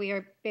Okay. now we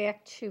are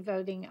back to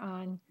voting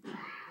on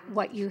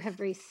what you have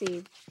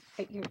received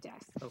at your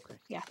desk. Okay.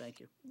 Yeah. Thank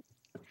you.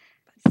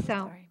 So,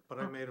 Sorry. But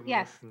I made a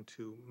yes. motion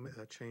to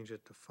change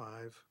it to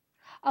 5.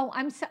 Oh,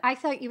 I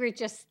thought you were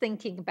just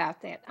thinking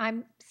about that.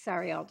 I'm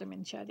sorry,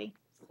 Alderman Jettie.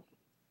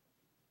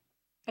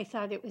 I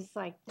thought it was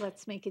like,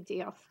 let's make a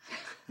deal.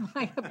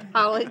 My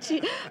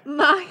apology.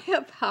 My I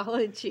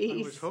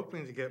apologies. was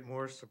hoping to get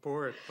more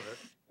support, but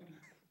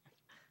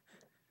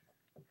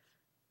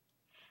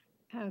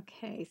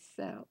Okay,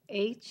 so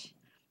H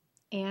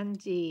and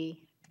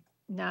D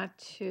not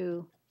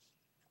to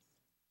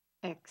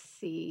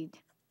exceed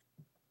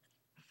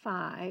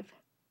 5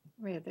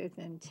 rather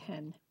than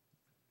 10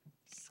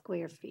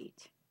 square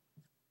feet.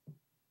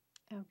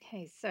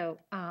 Okay, so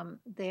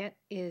that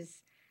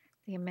is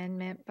the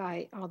amendment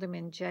by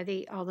Alderman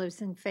Jettie. All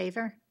those in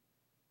favor?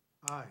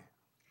 aye.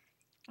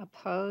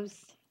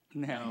 Opposed?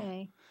 No.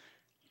 Okay.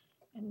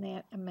 And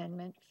that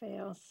amendment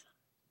fails.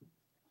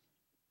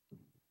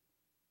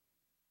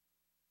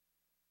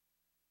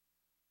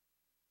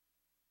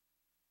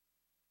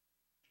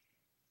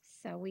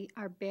 So we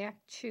are back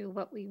to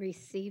what we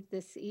received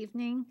this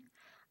evening.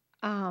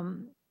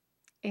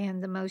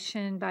 And the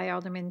motion by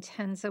Alderman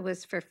Tenza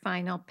was for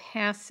final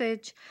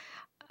passage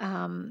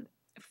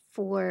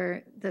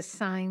for the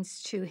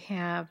signs to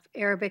have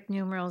Arabic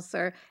numerals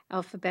or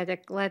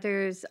alphabetic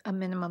letters, a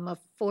minimum of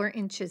 4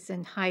 inches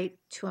in height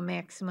to a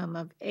maximum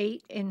of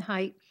 8 in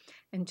height,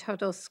 and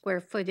total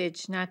square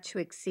footage not to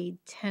exceed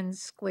 10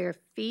 square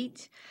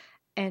feet.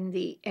 And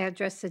the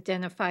address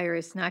identifier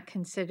is not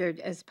considered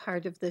as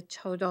part of the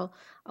total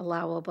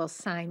allowable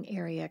sign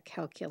area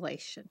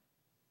calculation.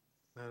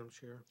 Madam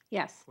Chair,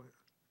 Yes.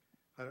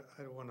 I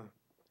don't want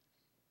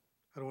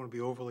to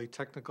be overly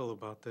technical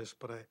about this,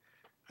 but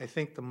I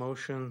think the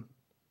motion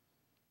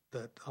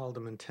that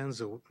Alderman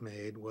Tenza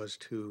made was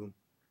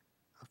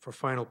for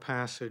final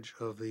passage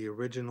of the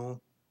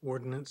original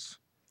ordinance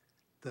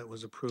that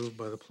was approved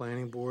by the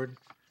planning board,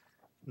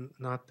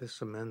 not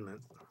this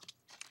amendment.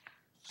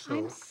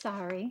 I'm So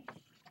sorry.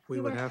 we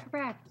You would are have,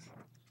 correct.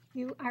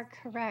 You are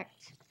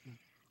correct.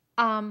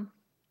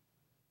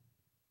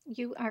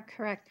 You are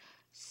correct.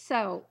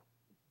 So,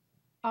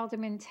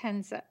 Alderman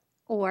Tenza,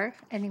 or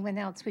anyone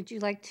else, would you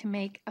like to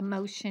make a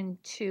motion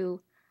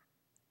to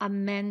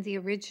amend the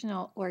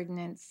original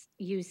ordinance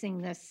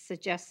using this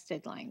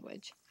suggested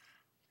language?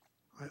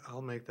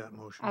 I'll make that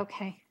motion.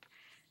 Okay.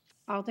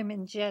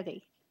 Alderman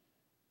Jettie.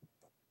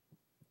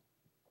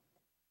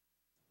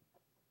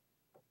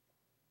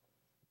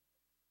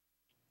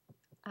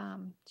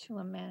 To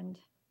amend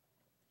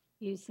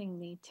using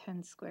the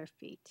 10 square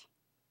feet.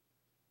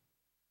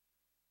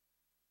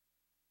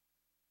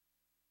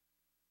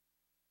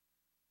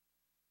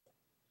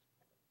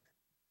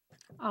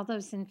 All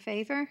those in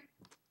favor?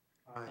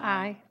 Aye.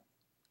 Aye.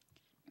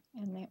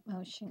 And that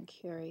motion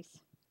carries.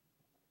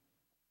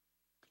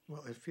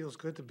 Well, it feels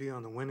good to be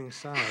on the winning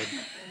side.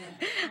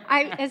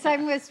 As I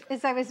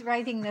was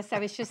writing this, I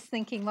was just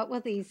thinking, what will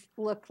these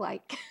look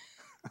like?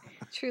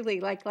 Truly,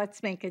 like,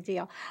 let's make a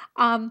deal.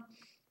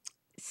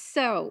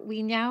 So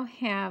we now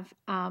have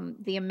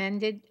the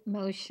amended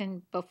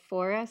motion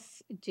before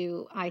us.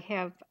 Do I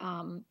have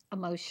a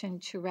motion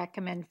to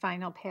recommend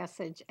final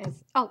passage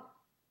as,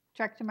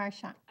 Director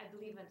Marchant? I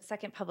believe a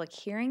second public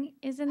hearing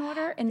is in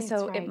order, and That's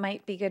so right. it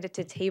might be good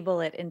to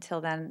table it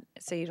until then,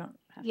 so you don't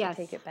have Yes,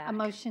 to take it back. a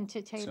motion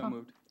to table? So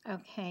moved.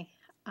 Okay.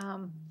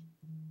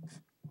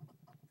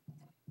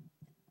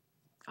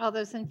 All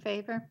those in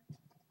favor?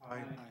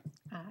 Aye.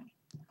 Aye.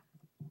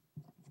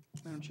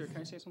 Madam Chair, can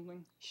I say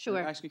something? Sure.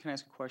 Actually, can I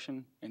ask a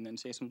question and then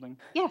say something?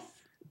 Yes.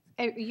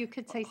 You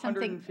could say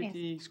something.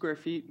 150 square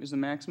feet is the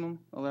maximum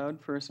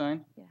allowed for a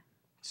sign? Yeah.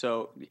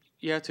 So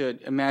you have to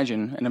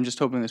imagine, and I'm just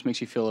hoping this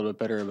makes you feel a little bit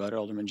better about it,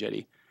 Alderman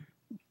Jettie.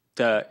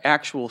 The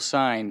actual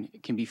sign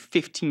can be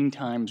 15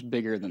 times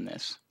bigger than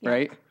this,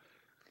 right?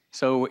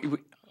 So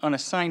on a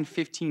sign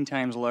 15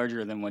 times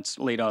larger than what's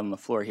laid out on the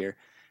floor here,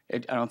 I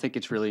don't think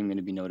it's really going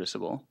to be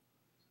noticeable.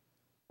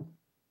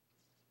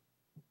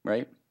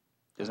 Right?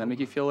 Does that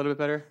make you feel a little bit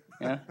better?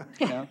 Yeah?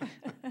 No?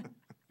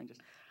 I'm just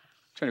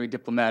trying to be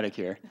diplomatic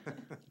here.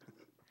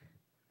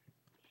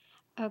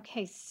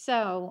 Okay,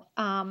 so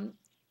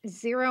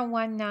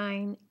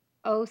 019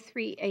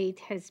 038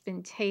 has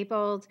been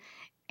tabled,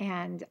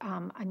 and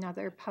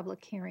another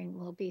public hearing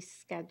will be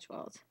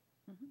scheduled.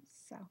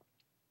 So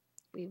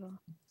we will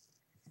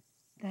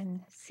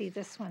then see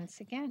this once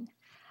again.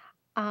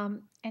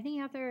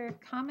 Any other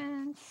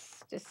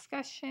comments,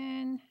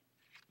 discussion,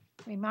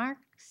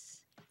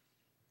 remarks?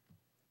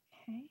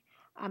 Okay.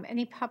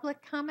 Any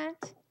public comment?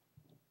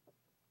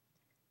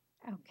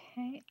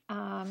 Okay.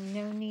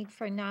 No need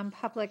for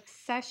non-public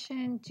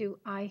session. Do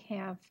I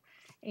have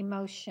a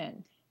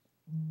motion?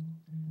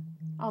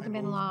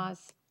 Alderman move.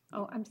 Laws.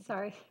 Oh, I'm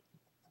sorry.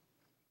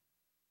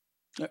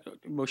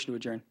 Motion to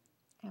adjourn.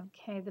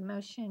 Okay, the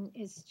motion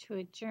is to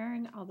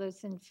adjourn. All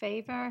those in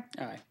favor?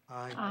 Aye.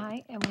 Aye.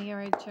 Aye, and we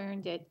are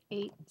adjourned at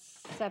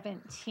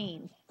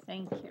 8:17.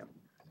 Thank you.